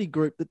charity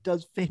group that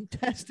does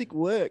fantastic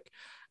work.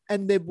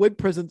 And their web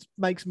presence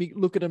makes me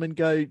look at them and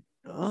go,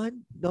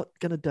 I'm not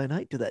going to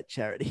donate to that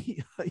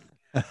charity.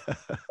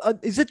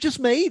 Is it just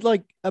me?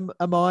 Like, am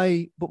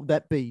I, what would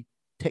that be?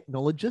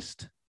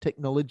 Technologist?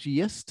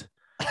 Technologyist?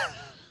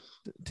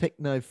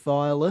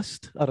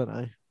 Technophilist? I don't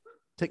know.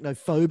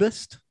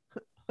 Technophobist?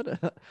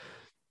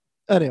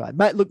 Anyway,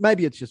 look,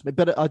 maybe it's just me,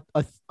 but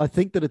I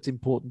think that it's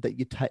important that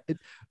you take it,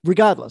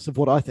 regardless of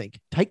what I think,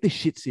 take this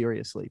shit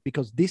seriously,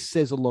 because this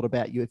says a lot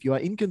about you. If you are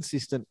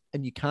inconsistent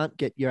and you can't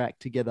get your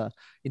act together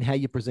in how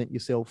you present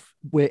yourself,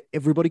 where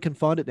everybody can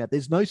find it now,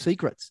 there's no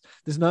secrets.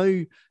 There's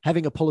no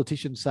having a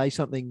politician say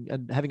something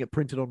and having it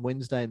printed on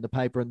Wednesday in the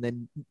paper and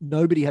then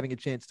nobody having a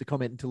chance to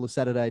comment until the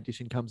Saturday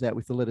edition comes out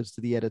with the letters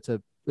to the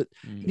editor. But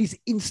it is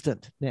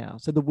instant now.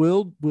 So the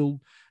world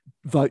will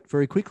vote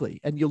very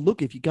quickly. And you'll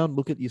look, if you go and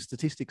look at your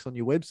statistics on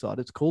your website,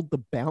 it's called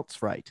the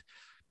bounce rate.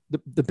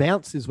 The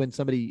bounce is when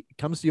somebody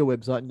comes to your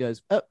website and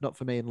goes, oh, not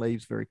for me, and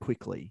leaves very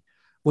quickly.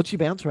 What's your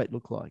bounce rate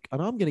look like?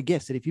 And I'm going to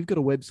guess that if you've got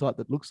a website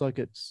that looks like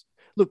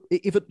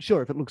if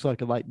it looks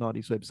like a late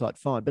 90s website,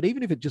 fine. But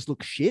even if it just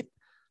looks shit,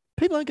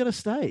 people aren't going to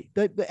stay.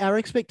 Our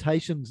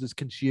expectations as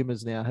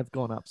consumers now have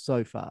gone up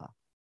so far.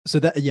 So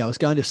that, yeah, I was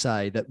going to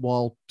say that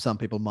while some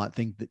people might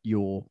think that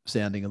you're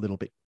sounding a little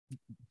bit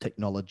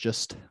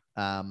technologist,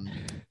 a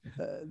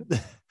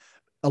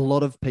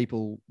lot of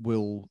people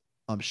will,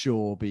 I'm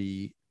sure,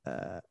 be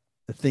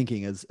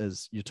thinking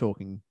as you're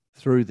talking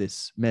through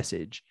this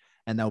message,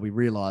 and they'll be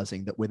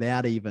realizing that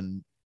without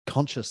even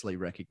consciously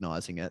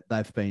recognizing it,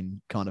 they've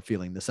been kind of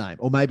feeling the same.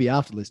 Or maybe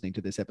after listening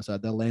to this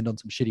episode, they'll land on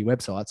some shitty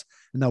websites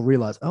and they'll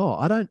realize, oh,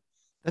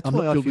 That's I'm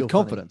why not I filled feel with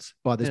confidence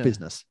by this Yeah.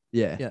 business.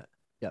 Yeah. Yeah.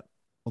 Yeah.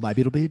 Or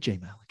maybe it'll be a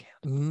Gmail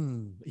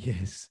account.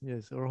 Yes,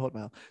 or a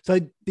Hotmail. So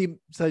the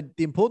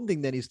important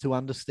thing then is to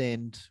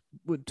understand,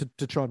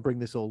 to try and bring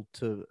this all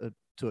to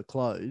a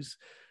close,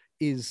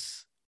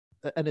 is,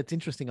 and it's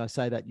interesting I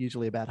say that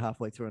usually about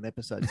halfway through an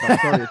episode. So I'm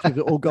sorry if you've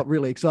all got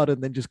really excited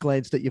and then just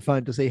glanced at your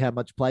phone to see how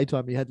much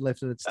playtime you had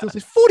left, and it still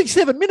says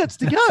 47 minutes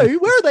to go.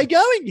 Where are they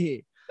going here?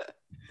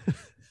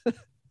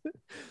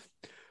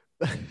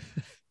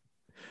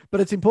 But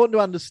it's important to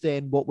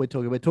understand what we're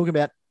talking about. We're talking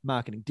about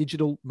marketing,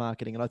 digital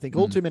marketing. And I think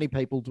all too many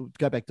people, to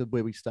go back to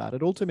where we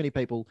started, all too many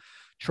people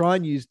try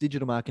and use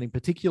digital marketing,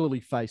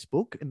 particularly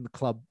Facebook in the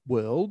club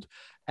world,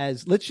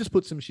 as let's just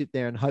put some shit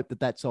there and hope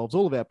that solves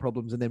all of our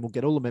problems. And then we'll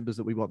get all the members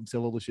that we want and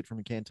sell all the shit from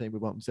the canteen we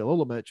want and sell all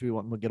the merch we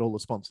want, and we'll get all the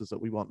sponsors that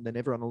we want. And then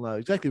everyone will know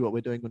exactly what we're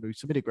doing when we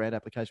submit a grant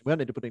application. We don't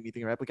need to put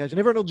anything in our application.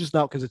 Everyone will just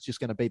know because it's just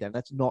going to be there. And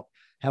that's not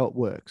how it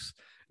works.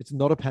 It's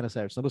not a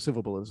panacea. It's not a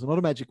silver bullet. It's not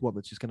a magic wand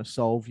that's just going to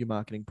solve your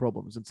marketing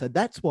problems. And so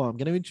that's why I'm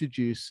going to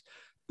introduce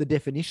the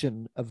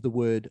definition of the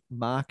word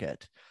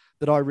market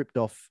that I ripped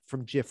off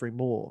from Geoffrey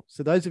Moore.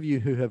 So those of you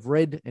who have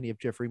read any of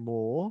Geoffrey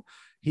Moore,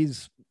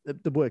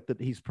 the work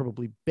that he's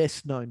probably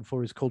best known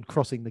for is called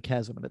Crossing the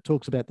Chasm. And it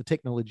talks about the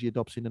technology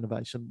adoption,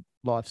 innovation,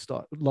 life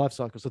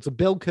cycle. So it's a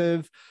bell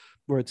curve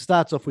where it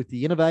starts off with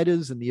the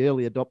innovators and the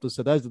early adopters.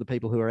 So those are the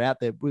people who are out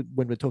there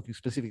when we're talking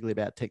specifically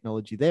about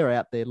technology. They're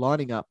out there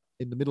lining up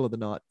in the middle of the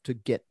night to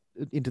get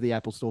into the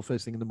Apple store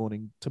first thing in the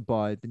morning to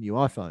buy the new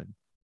iPhone.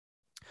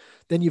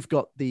 Then you've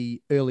got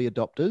the early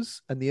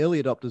adopters, and the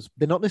early adopters,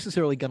 they're not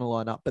necessarily going to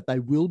line up, but they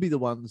will be the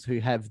ones who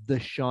have the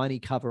shiny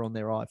cover on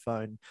their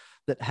iPhone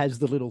that has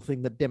the little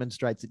thing that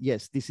demonstrates that,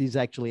 yes, this is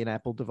actually an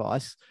Apple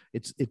device.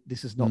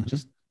 This is not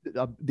just,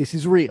 this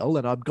is real,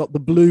 and I've got the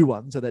blue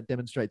one, so that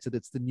demonstrates that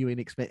it's the new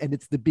inexpensive, and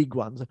it's the big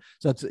ones.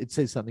 So it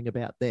says something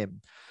about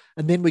them.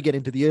 And then we get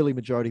into the early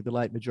majority, the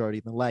late majority,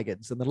 and the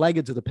laggards. And the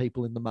laggards are the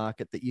people in the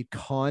market that you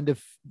kind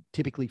of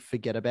typically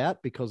forget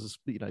about because,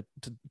 to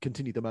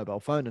continue the mobile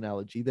phone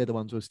analogy, they're the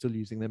ones who are still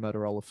using their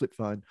Motorola flip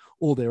phone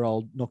or their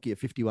old Nokia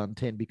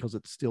 5110 because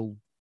it still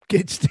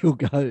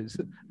goes.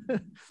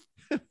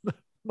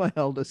 My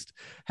oldest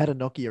had a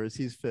Nokia as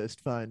his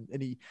first phone,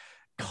 and he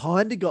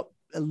kind of got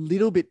a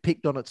little bit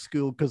picked on at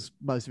school because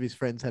most of his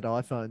friends had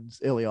early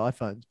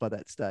iPhones by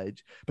that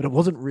stage. But it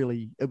wasn't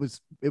really, it was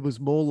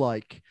more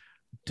like,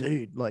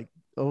 dude, like,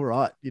 all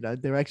right,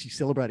 they're actually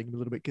celebrating him a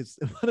little bit because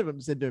one of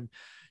them said to him,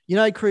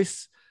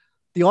 Chris,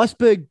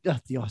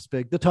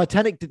 the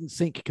Titanic didn't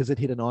sink because it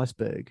hit an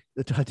iceberg.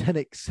 The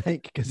Titanic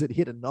sank because it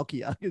hit a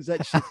Nokia, because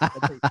that shit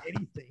doesn't mean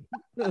anything.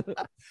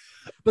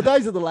 But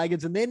those are the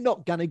laggards, and they're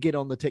not going to get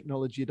on the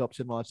technology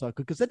adoption life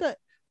cycle because they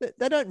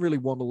don't really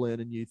want to learn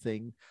a new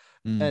thing.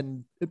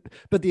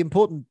 But the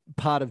important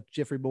part of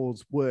Geoffrey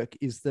Moore's work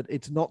is that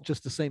it's not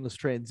just a seamless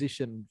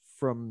transition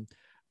from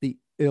the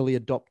early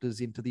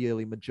adopters into the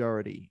early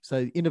majority.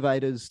 So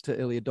innovators to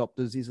early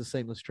adopters is a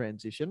seamless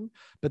transition,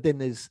 but then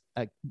there's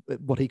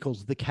what he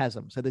calls the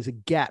chasm. So there's a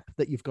gap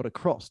that you've got to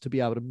cross to be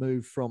able to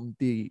move from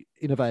the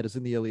innovators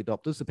and the early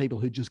adopters, the people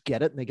who just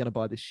get it and they're going to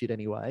buy this shit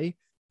anyway,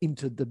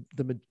 into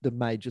the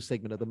major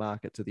segment of the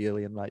market, to the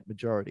early and late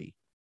majority.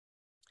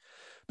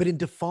 But in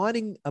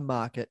defining a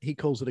market, he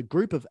calls it a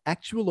group of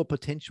actual or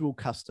potential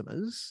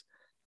customers.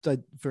 So,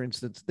 for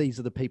instance, these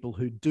are the people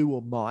who do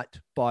or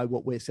might buy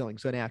what we're selling.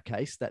 So in our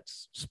case,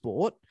 that's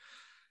sport,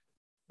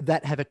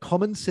 that have a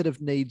common set of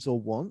needs or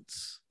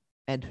wants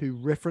and who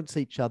reference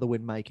each other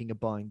when making a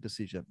buying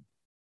decision.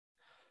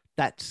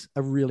 That's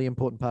a really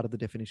important part of the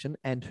definition,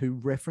 and who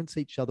reference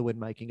each other when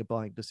making a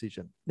buying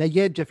decision. Now,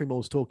 yeah, Geoffrey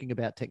Moore's talking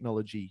about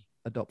technology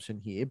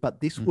adoption here, but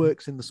this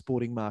works in the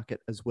sporting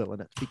market as well.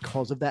 And it's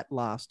because of that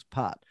last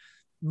part.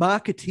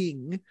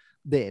 Marketing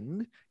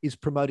then is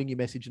promoting your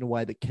message in a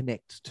way that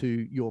connects to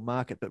your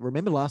market. But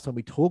remember last time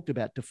we talked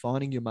about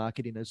defining your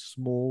market in as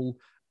small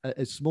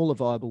as is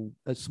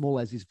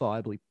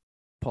viably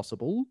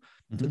possible,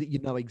 so that you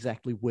know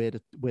exactly where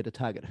to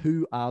target.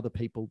 Who are the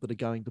people that are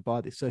going to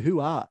buy this? So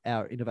who are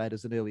our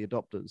innovators and early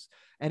adopters?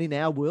 And in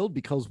our world,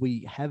 because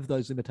we have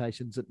those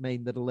limitations that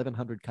mean that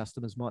 1,100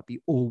 customers might be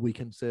all we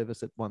can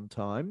service at one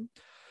time,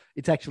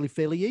 it's actually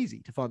fairly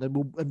easy to find them,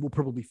 and we'll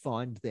probably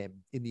find them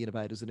in the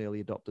innovators and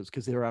early adopters,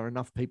 because there are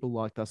enough people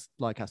like us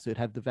who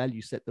have the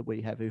value set that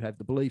we have, who have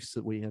the beliefs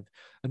that we have,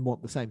 and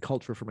want the same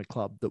culture from a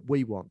club that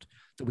we want,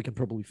 that we can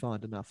probably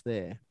find enough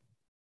there.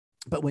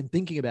 But when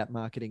thinking about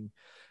marketing,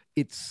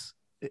 you've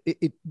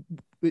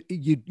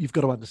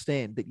got to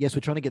understand that, yes,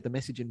 we're trying to get the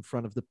message in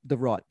front of the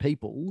right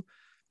people,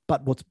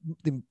 but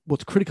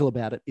what's critical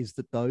about it is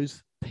that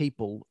those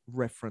people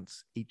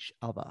reference each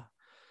other.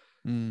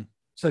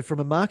 So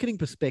from a marketing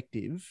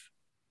perspective,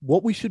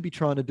 what we should be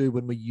trying to do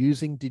when we're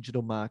using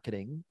digital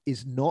marketing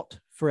is not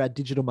for our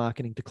digital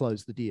marketing to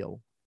close the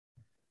deal.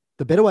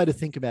 The better way to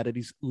think about it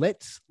is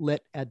let's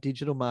let our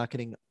digital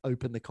marketing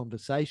open the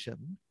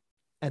conversation.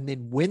 And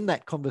then when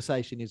that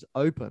conversation is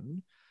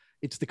open,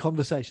 it's the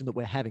conversation that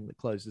we're having that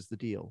closes the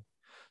deal.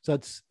 So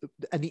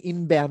an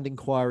inbound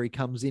inquiry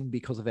comes in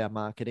because of our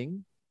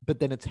marketing, but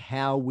then it's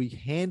how we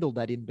handle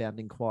that inbound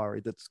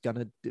inquiry that's going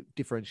to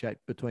differentiate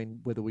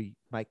between whether we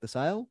make the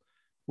sale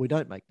or we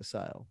don't make the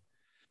sale.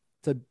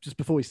 So just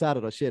before we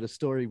started, I shared a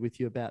story with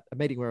you about a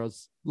meeting where I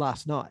was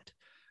last night,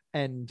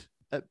 and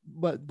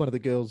one of the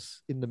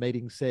girls in the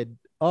meeting said,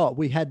 "Oh,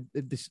 we had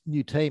this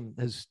new team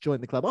has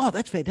joined the club. Oh,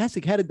 that's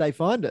fantastic. How did they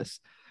find us?"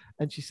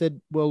 And she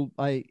said, "Well,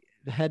 I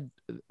had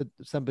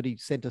somebody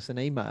sent us an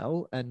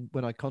email, and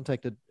when I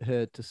contacted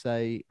her to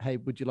say, 'Hey,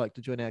 would you like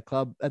to join our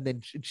club?' and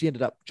then she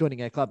ended up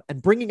joining our club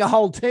and bringing a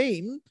whole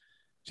team."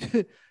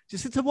 She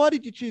said, "So why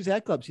did you choose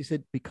our club?" She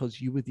said, "Because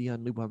you were the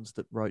only ones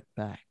that wrote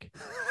back."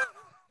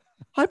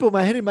 I put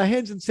my head in my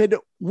hands and said,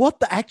 "What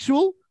the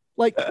actual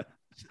like?"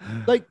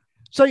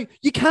 So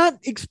you can't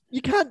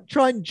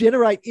try and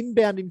generate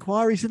inbound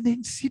inquiries and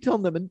then sit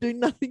on them and do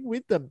nothing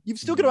with them. You've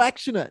still got to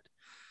action it.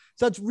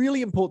 So it's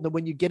really important that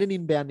when you get an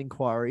inbound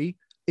inquiry,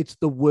 it's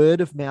the word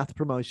of mouth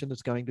promotion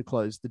that's going to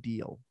close the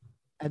deal.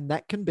 And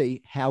that can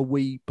be how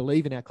we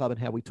believe in our club and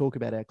how we talk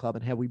about our club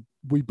and how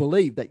we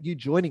believe that you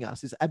joining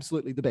us is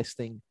absolutely the best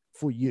thing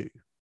for you.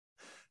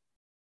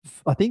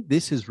 I think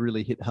this has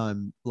really hit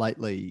home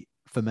lately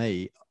for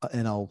me,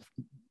 and I'll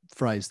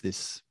phrase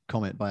this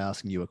comment by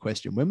asking you a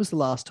question. When was the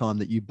last time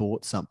that you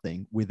bought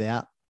something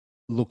without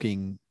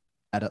looking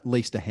at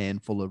least a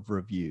handful of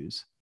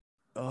reviews?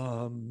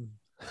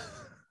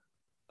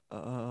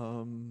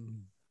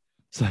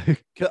 So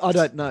I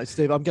don't know,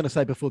 Steve. I'm going to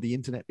say before the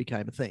internet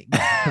became a thing.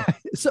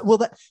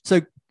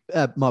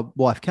 My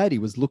wife Katie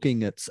was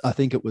looking at, I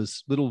think it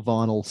was little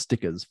vinyl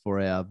stickers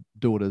for our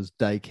daughter's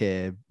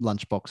daycare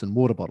lunchbox and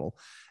water bottle,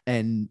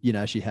 and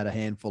she had a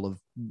handful of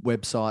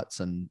websites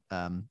and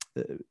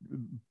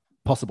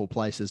possible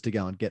places to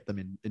go and get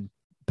them in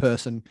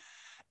person,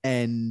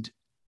 and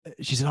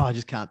she said, "Oh, I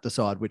just can't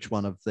decide which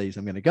one of these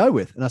I'm going to go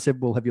with." And I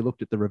said, "Well, have you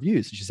looked at the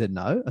reviews?" And she said,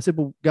 "No." I said,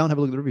 "Well, go and have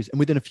a look at the reviews." And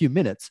within a few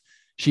minutes,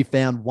 she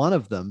found one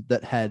of them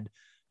that had,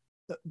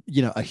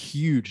 a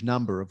huge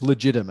number of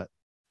legitimate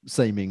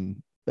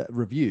seeming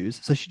reviews.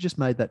 So she just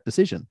made that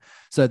decision.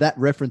 So that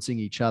referencing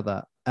each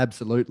other,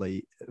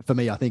 absolutely, for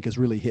me, I think has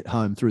really hit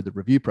home through the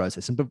review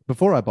process. And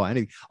before I buy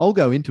anything, I'll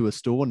go into a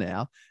store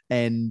now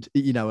and,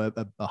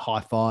 a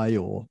hi-fi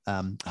or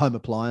home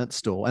appliance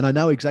store, and I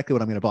know exactly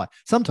what I'm going to buy.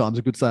 Sometimes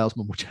a good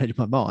salesman will change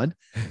my mind,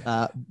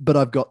 but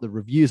I've got the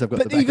reviews, I've got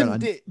the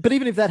background. But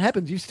even if that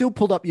happens, you've still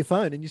pulled up your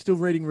phone and you're still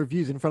reading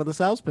reviews in front of the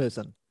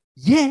salesperson.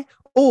 Yeah.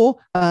 Or,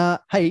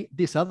 hey,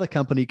 this other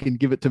company can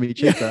give it to me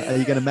cheaper. Are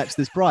you going to match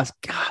this price?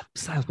 God,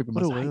 salespeople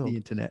must hate the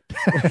internet.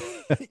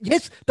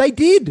 Yes, they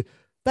did.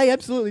 They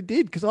absolutely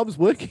did, because I was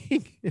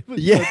working. It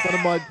was like one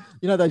of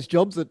my, those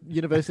jobs that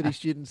university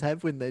students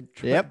have when they're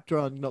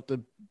trying not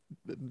to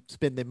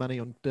spend their money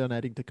on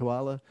donating to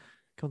koala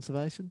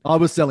conservation. I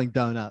was selling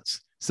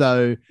donuts.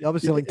 So I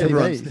was selling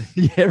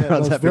TVs.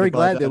 Everyone's I was very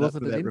glad there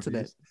wasn't an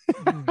internet.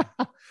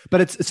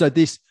 But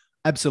this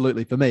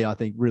absolutely, for me, I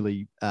think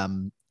really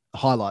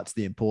highlights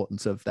the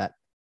importance of that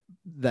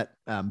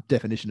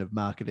definition of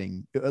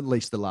marketing, at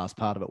least the last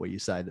part of it, where you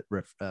say that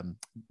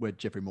where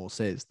Geoffrey Moore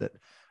says that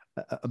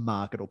a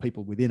market or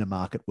people within a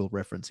market will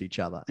reference each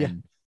other. Yeah.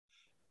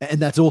 And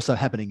that's also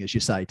happening, as you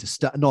say, to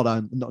start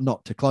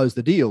not to close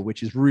the deal,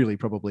 which is really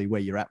probably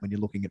where you're at when you're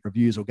looking at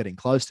reviews or getting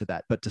close to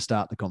that, but to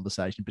start the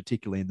conversation,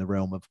 particularly in the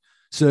realm of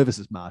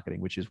services marketing,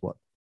 which is what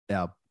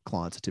our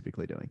clients are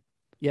typically doing.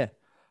 Yeah.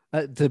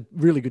 It's a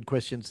really good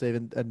question,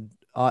 Stephen. And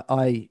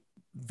I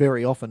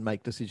very often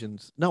make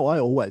decisions. No, I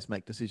always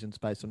make decisions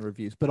based on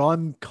reviews, but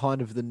I'm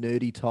kind of the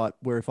nerdy type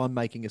where if I'm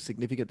making a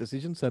significant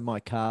decision, so my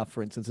car,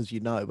 for instance, as you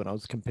know, when I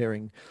was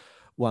comparing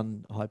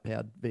one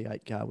high-powered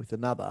V8 car with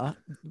another,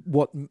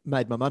 what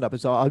made my mind up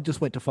is I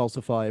just went to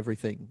falsify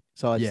everything.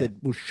 So I said,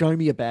 well, show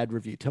me a bad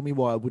review. Tell me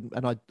why I wouldn't.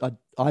 And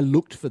I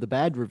looked for the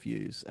bad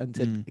reviews and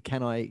said,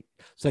 can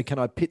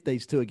I pit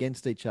these two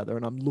against each other?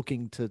 And I'm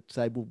looking to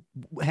say, well,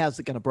 how's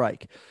it going to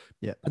break?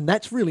 Yeah. And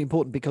that's really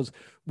important, because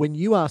when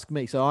you ask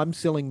me, so I'm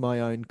selling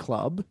my own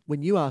club.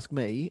 When you ask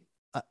me,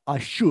 I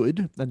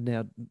should, and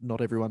now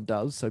not everyone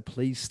does, so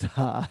please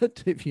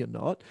start if you're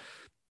not.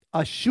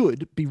 I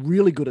should be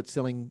really good at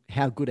selling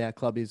how good our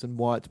club is and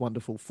why it's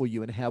wonderful for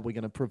you and how we're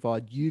going to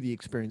provide you the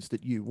experience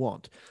that you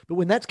want. But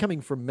when that's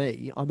coming from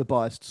me, I'm a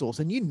biased source.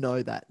 And you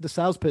know that. The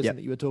salesperson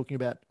that you were talking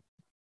about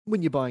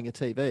when you're buying a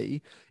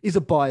TV is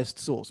a biased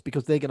source,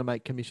 because they're going to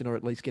make commission or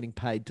at least getting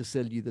paid to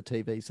sell you the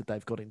TVs that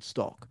they've got in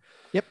stock.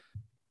 Yep.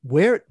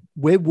 Where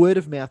word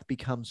of mouth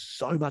becomes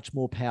so much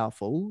more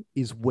powerful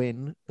is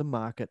when the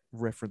market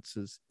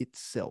references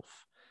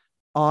itself.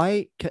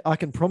 I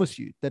can promise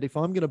you that if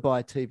I'm going to buy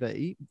a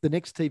TV, the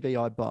next TV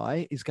I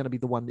buy is going to be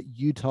the one that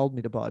you told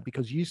me to buy,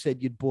 because you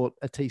said you'd bought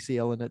a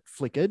TCL and it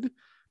flickered.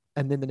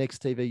 and then the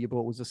next TV you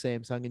bought was a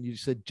Samsung, and you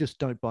said, just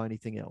don't buy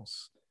anything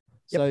else.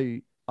 Yep. So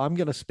I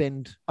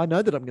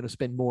know that I'm going to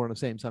spend more on a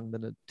Samsung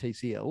than a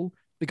TCL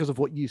because of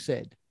what you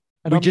said.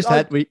 And we just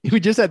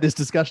had this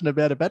discussion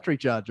about a battery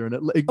charger,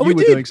 and you were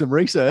doing some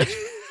research,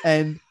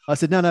 and I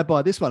said, no,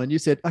 buy this one. And you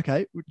said,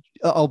 okay,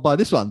 I'll buy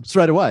this one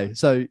straight away.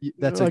 So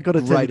that's a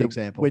great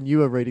example. When you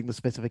were reading the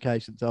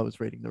specifications, I was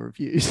reading the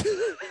reviews.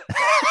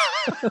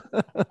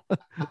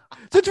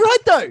 So it's right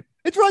though.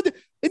 It's right.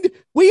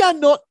 We are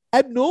not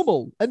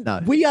abnormal, and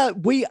no. we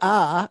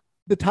are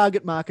the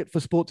target market for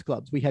sports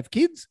clubs. We have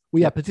kids.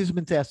 We are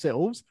participants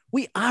ourselves.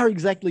 We are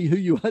exactly who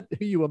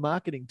you are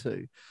marketing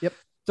to. Yep.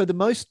 So the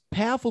most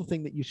powerful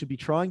thing that you should be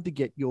trying to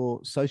get your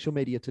social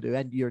media to do,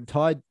 and your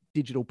entire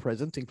digital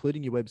presence,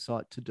 including your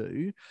website, to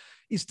do,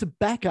 is to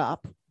back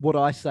up what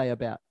I say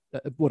about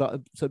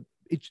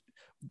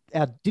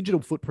our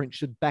digital footprint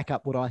should back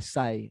up what I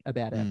say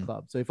about our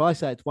club. So if I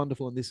say it's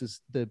wonderful and this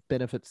is the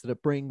benefits that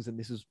it brings and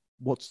this is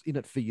what's in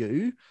it for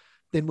you,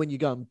 then when you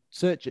go and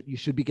search it, you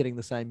should be getting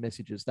the same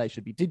messages. They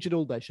should be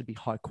digital. They should be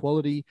high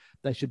quality.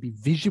 They should be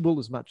visual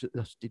as much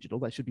as digital.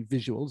 They should be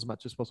visual as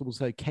much as possible.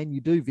 So can you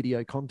do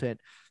video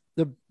content?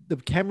 The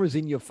cameras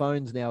in your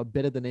phones now are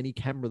better than any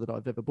camera that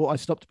I've ever bought. I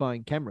stopped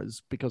buying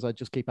cameras because I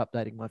just keep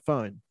updating my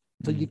phone.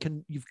 So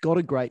you've got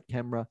a great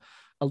camera,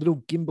 a little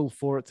gimbal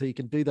for it, so you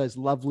can do those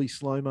lovely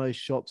slow-mo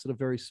shots that are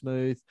very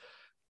smooth.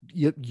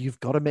 You've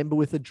got a member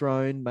with a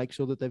drone, make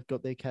sure that they've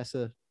got their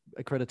CASA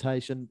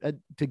accreditation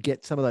to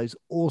get some of those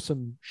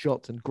awesome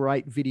shots and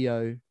great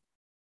video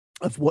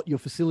of what your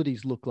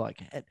facilities look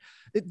like.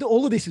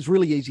 All of this is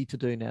really easy to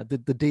do now, the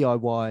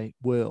DIY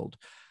world.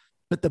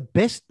 But the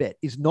best bet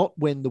is not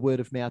when the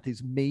word of mouth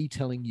is me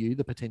telling you,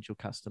 the potential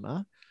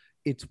customer.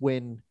 It's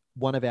when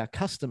one of our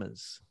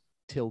customers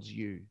tells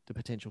you, the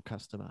potential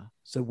customer.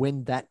 So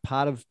when that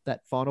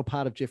final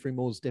part of Jeffrey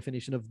Moore's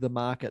definition of the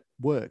market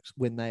works,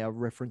 when they are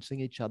referencing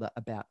each other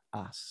about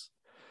us.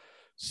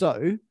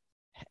 So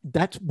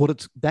that's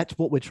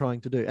what we're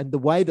trying to do. And the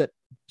way that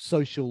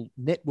social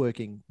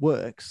networking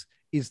works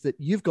is that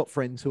you've got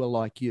friends who are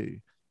like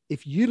you.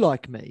 If you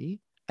like me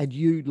and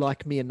you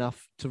like me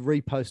enough to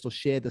repost or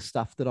share the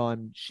stuff that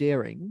I'm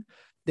sharing,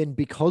 then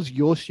because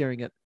you're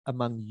sharing it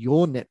among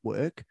your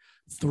network,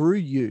 through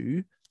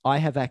you, I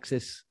have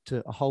access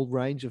to a whole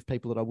range of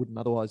people that I wouldn't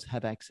otherwise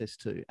have access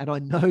to. And I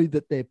know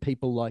that they're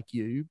people like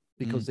you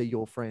because they're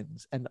your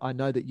friends. And I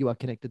know that you are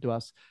connected to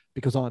us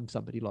because I'm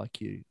somebody like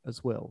you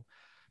as well.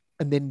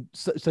 And then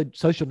so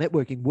social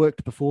networking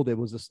worked before there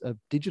was a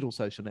digital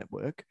social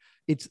network.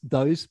 It's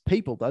those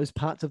people, those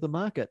parts of the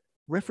market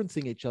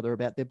referencing each other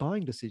about their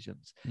buying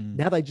decisions.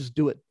 Now they just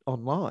do it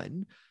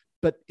online,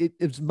 but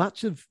it's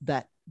much of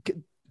that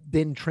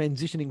then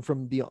transitioning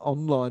from the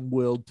online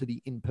world to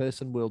the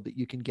in-person world that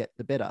you can get,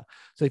 the better.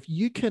 So if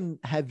you can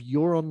have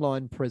your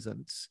online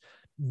presence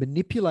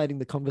manipulating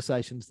the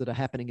conversations that are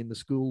happening in the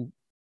school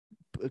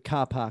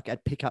car park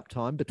at pickup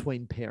time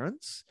between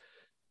parents,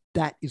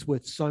 that is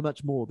worth so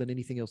much more than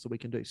anything else that we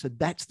can do. So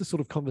that's the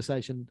sort of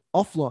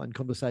offline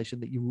conversation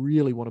that you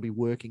really want to be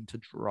working to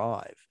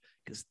drive,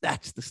 because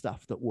that's the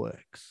stuff that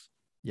works.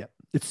 Yeah.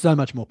 It's so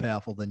much more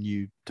powerful than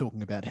you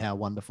talking about how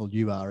wonderful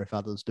you are if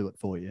others do it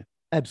for you.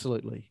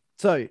 Absolutely.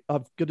 So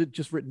I've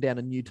just written down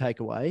a new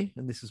takeaway,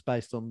 and this is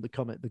based on the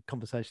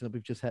conversation that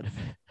we've just had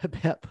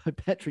about my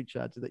battery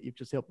charger that you've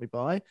just helped me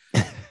buy.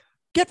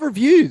 Get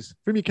reviews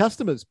from your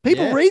customers.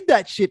 People read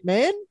that shit,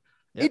 man.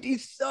 Yep. It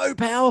is so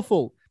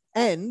powerful.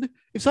 And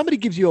if somebody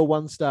gives you a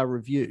 1-star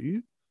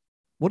review,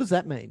 what does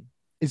that mean?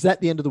 Is that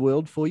the end of the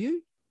world for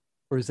you?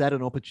 Or is that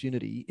an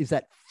opportunity? Is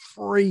that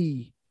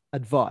free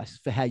advice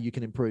for how you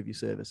can improve your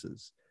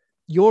services?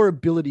 Your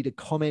ability to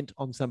comment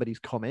on somebody's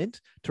comment,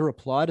 to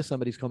reply to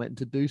somebody's comment, and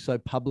to do so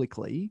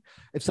publicly,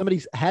 if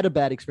somebody's had a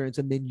bad experience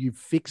and then you've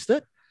fixed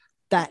it,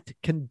 that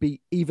can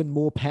be even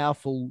more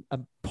powerful, a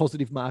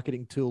positive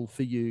marketing tool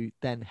for you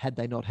than had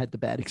they not had the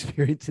bad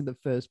experience in the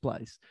first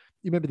place.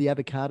 You remember the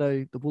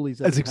avocado, the Woolies?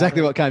 That's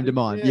exactly what came to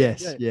mind.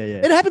 Yes. Yeah.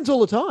 It happens all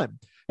the time.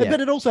 Yeah. But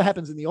it also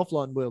happens in the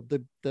offline world.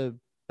 The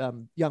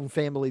young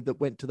family that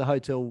went to the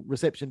hotel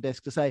reception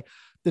desk to say,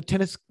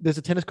 there's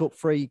a tennis court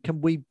free.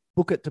 Can we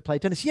book it to play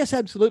tennis? Yes,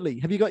 absolutely.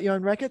 Have you got your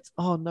own rackets?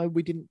 Oh, no,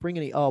 we didn't bring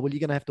any. Oh, well, you're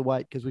going to have to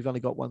wait because we've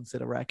only got one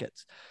set of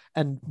rackets.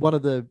 And one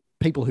of the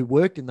people who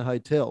worked in the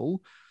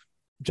hotel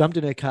jumped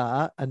in her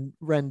car and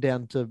ran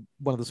down to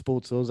one of the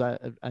sports stores,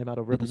 Amart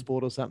or Rebel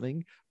Sport or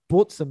something,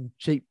 bought some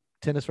cheap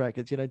tennis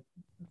rackets,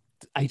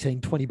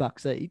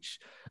 $18-20 each,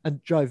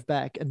 and drove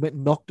back and went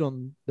and knocked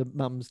on the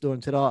mum's door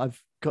and said, oh,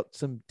 I've got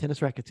some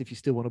tennis rackets if you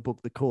still want to book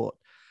the court.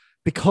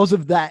 Because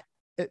of that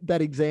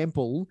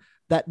example,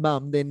 that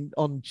mum then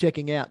on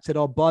checking out said,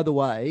 oh, by the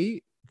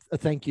way,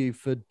 thank you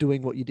for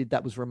doing what you did.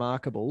 That was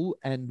remarkable.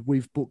 And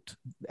we've booked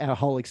our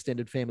whole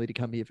extended family to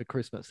come here for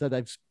Christmas. So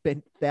they've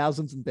spent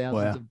thousands and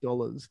thousands of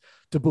dollars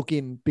to book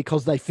in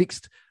because they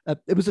fixed,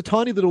 it was a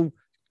tiny little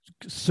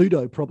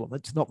pseudo problem.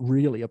 It's not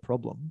really a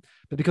problem,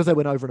 but because they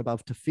went over and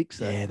above to fix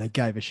it. Yeah, they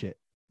gave a shit.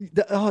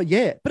 But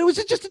it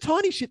was just a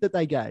tiny shit that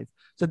they gave.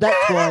 So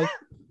that's why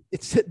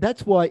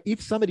that's why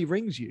if somebody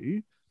rings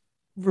you,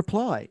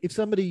 reply. If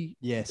somebody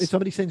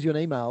sends you an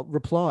email,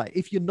 reply.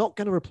 If you're not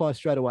going to reply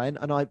straight away,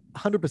 and I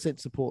 100%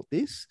 support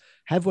this,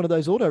 have one of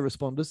those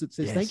autoresponders that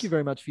says, thank you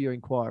very much for your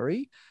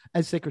inquiry.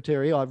 As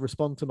secretary, I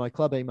respond to my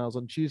club emails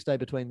on Tuesday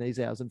between these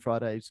hours and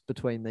Fridays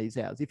between these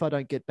hours. If I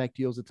don't get back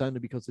to yours, it's only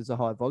because there's a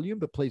high volume,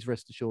 but please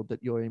rest assured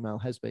that your email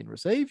has been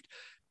received.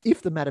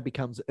 If the matter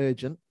becomes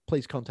urgent,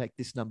 please contact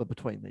this number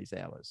between these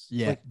hours.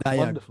 Yeah, they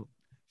wonderful.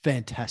 Are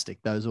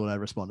fantastic, those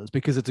autoresponders,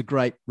 because it's a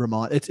great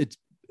reminder.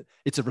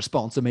 It's a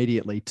response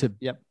immediately to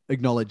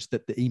acknowledge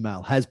that the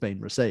email has been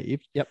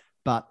received. Yep.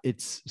 But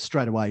it's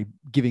straight away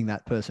giving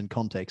that person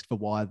context for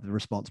why the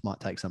response might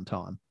take some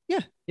time.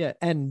 Yeah. Yeah.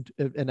 And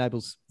it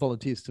enables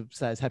volunteers to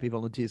stay as happy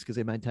volunteers because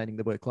they're maintaining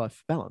the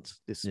work-life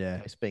balance. This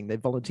case being their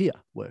volunteer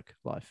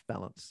work-life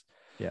balance.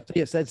 Yeah. So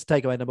yes, that's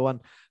takeaway number one.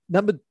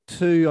 Number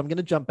two, I'm going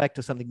to jump back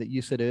to something that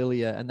you said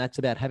earlier, and that's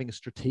about having a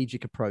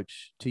strategic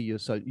approach to your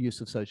use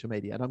of social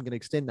media. And I'm going to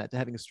extend that to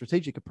having a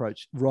strategic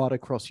approach right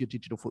across your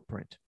digital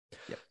footprint.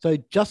 Yep. So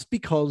just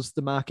because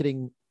the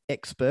marketing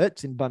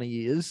experts in bunny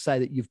ears say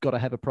that you've got to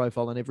have a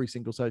profile on every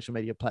single social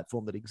media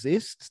platform that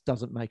exists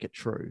doesn't make it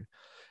true.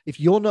 If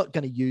you're not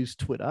going to use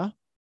Twitter,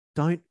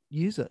 don't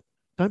use it.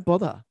 Don't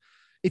bother.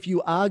 If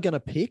you are going to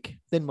pick,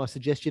 then my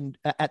suggestion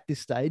at this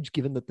stage,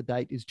 given that the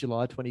date is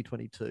July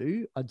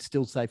 2022, I'd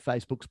still say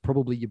Facebook's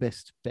probably your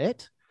best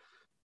bet.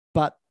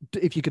 But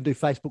if you can do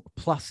Facebook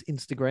plus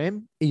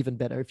Instagram, even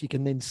better. If you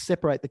can then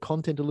separate the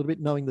content a little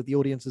bit, knowing that the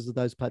audiences of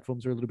those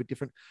platforms are a little bit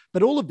different.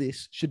 But all of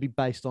this should be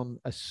based on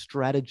a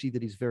strategy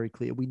that is very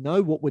clear. We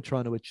know what we're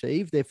trying to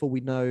achieve. Therefore,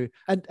 we know,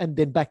 and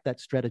then back that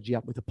strategy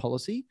up with a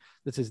policy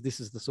that says this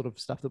is the sort of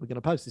stuff that we're going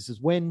to post. This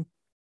is when,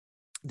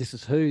 this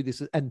is who,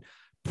 this is, and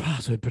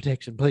password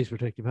protection. Please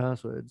protect your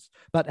passwords.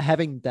 But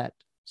having that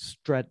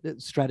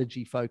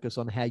strategy focus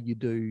on how you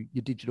do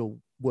your digital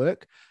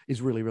work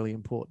is really, really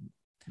important.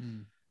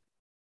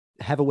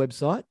 Have a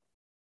website,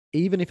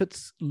 even if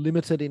it's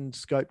limited in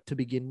scope to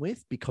begin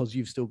with, because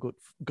you've still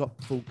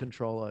got full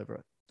control over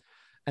it.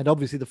 And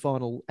obviously the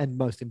final and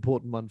most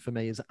important one for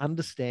me is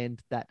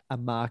understand that a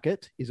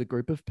market is a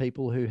group of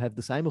people who have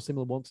the same or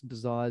similar wants and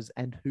desires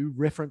and who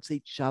reference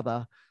each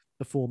other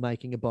before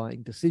making a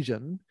buying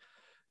decision.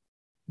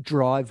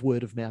 Drive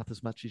word of mouth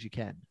as much as you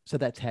can. So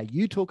that's how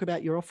you talk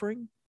about your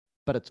offering,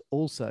 but it's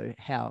also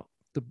how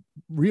the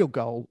real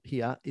goal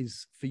here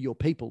is for your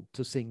people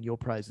to sing your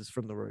praises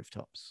from the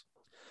rooftops.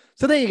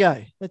 So there you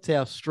go. That's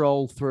our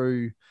stroll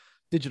through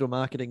digital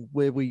marketing,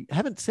 where we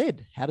haven't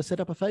said how to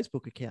set up a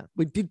Facebook account.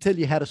 We did tell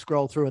you how to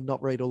scroll through and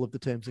not read all of the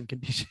terms and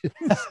conditions.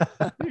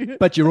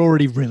 But you're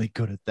already really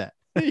good at that.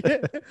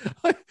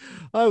 Yeah.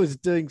 I was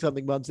doing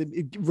something once,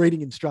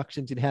 reading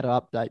instructions in how to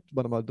update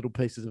one of my little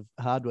pieces of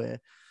hardware.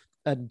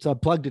 And so I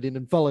plugged it in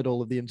and followed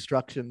all of the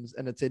instructions,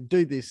 and it said,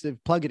 do this,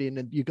 plug it in,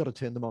 and you've got to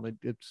turn them on.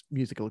 It's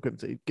musical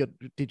equipment. So you've got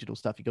digital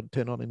stuff you've got to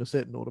turn on in a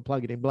certain order,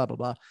 plug it in, blah, blah,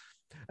 blah.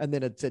 And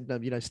then it said,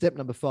 step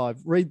number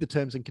 5, read the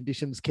terms and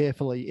conditions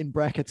carefully, in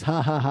brackets,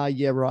 ha, ha, ha,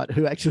 yeah, right.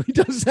 Who actually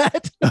does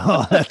that?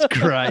 Oh, that's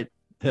great.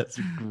 That's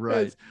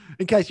great.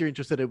 In case you're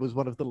interested, it was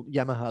one of the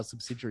Yamaha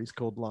subsidiaries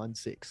called Line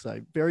 6. So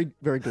very,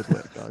 very good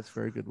work, guys.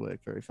 Very good work.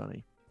 Very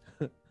funny.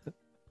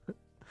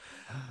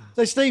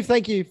 So, Steve,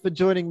 thank you for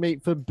joining me,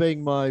 for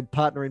being my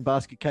partner in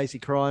Basket Casey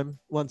Crime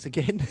once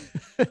again.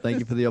 Thank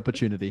you for the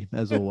opportunity,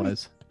 as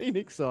always. It's been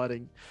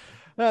exciting.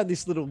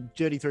 This little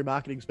journey through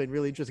marketing has been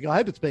really interesting. I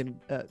hope it's been,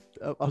 I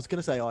was going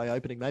to say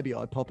eye-opening, maybe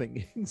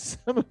eye-popping in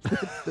some of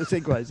the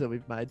segues that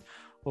we've made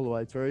all the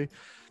way through.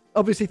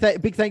 Obviously,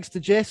 big thanks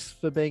to Jess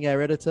for being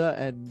our editor.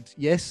 And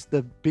yes,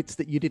 the bits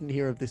that you didn't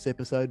hear of this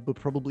episode were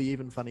probably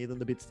even funnier than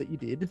the bits that you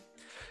did.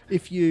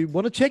 If you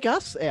want to check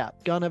us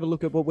out, go and have a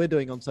look at what we're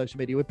doing on social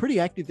media. We're pretty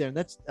active there, and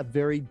that's a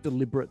very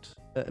deliberate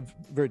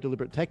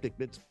tactic.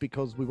 It's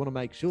because we want to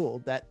make sure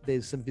that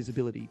there's some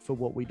visibility for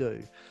what we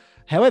do.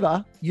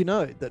 However, you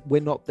know that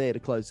we're not there to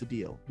close the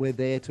deal. We're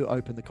there to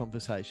open the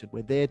conversation.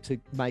 We're there to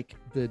make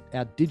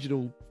our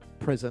digital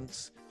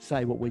presence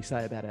say what we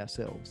say about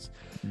ourselves.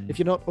 If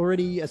you're not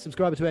already a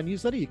subscriber to our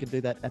newsletter, you can do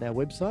that at our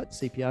website,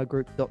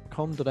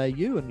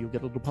 cprgroup.com.au, and you'll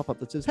get a little pop-up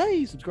that says,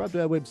 hey, subscribe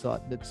to our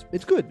website. And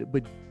it's good.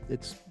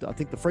 I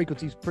think the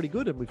frequency is pretty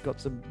good, and we've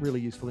got some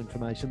really useful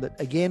information that,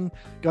 again,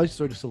 goes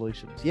through to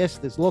solutions. Yes,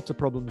 there's lots of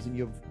problems in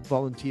your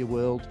volunteer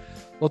world,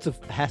 lots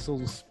of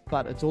hassles,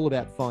 but it's all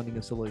about finding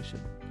a solution.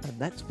 And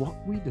that's what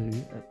we do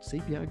at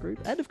CPR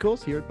Group and, of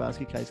course, here at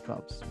Basket Case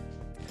Clubs.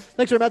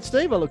 Thanks very much,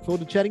 Steve. I look forward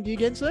to chatting to you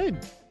again soon.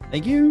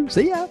 Thank you.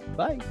 See ya.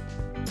 Bye.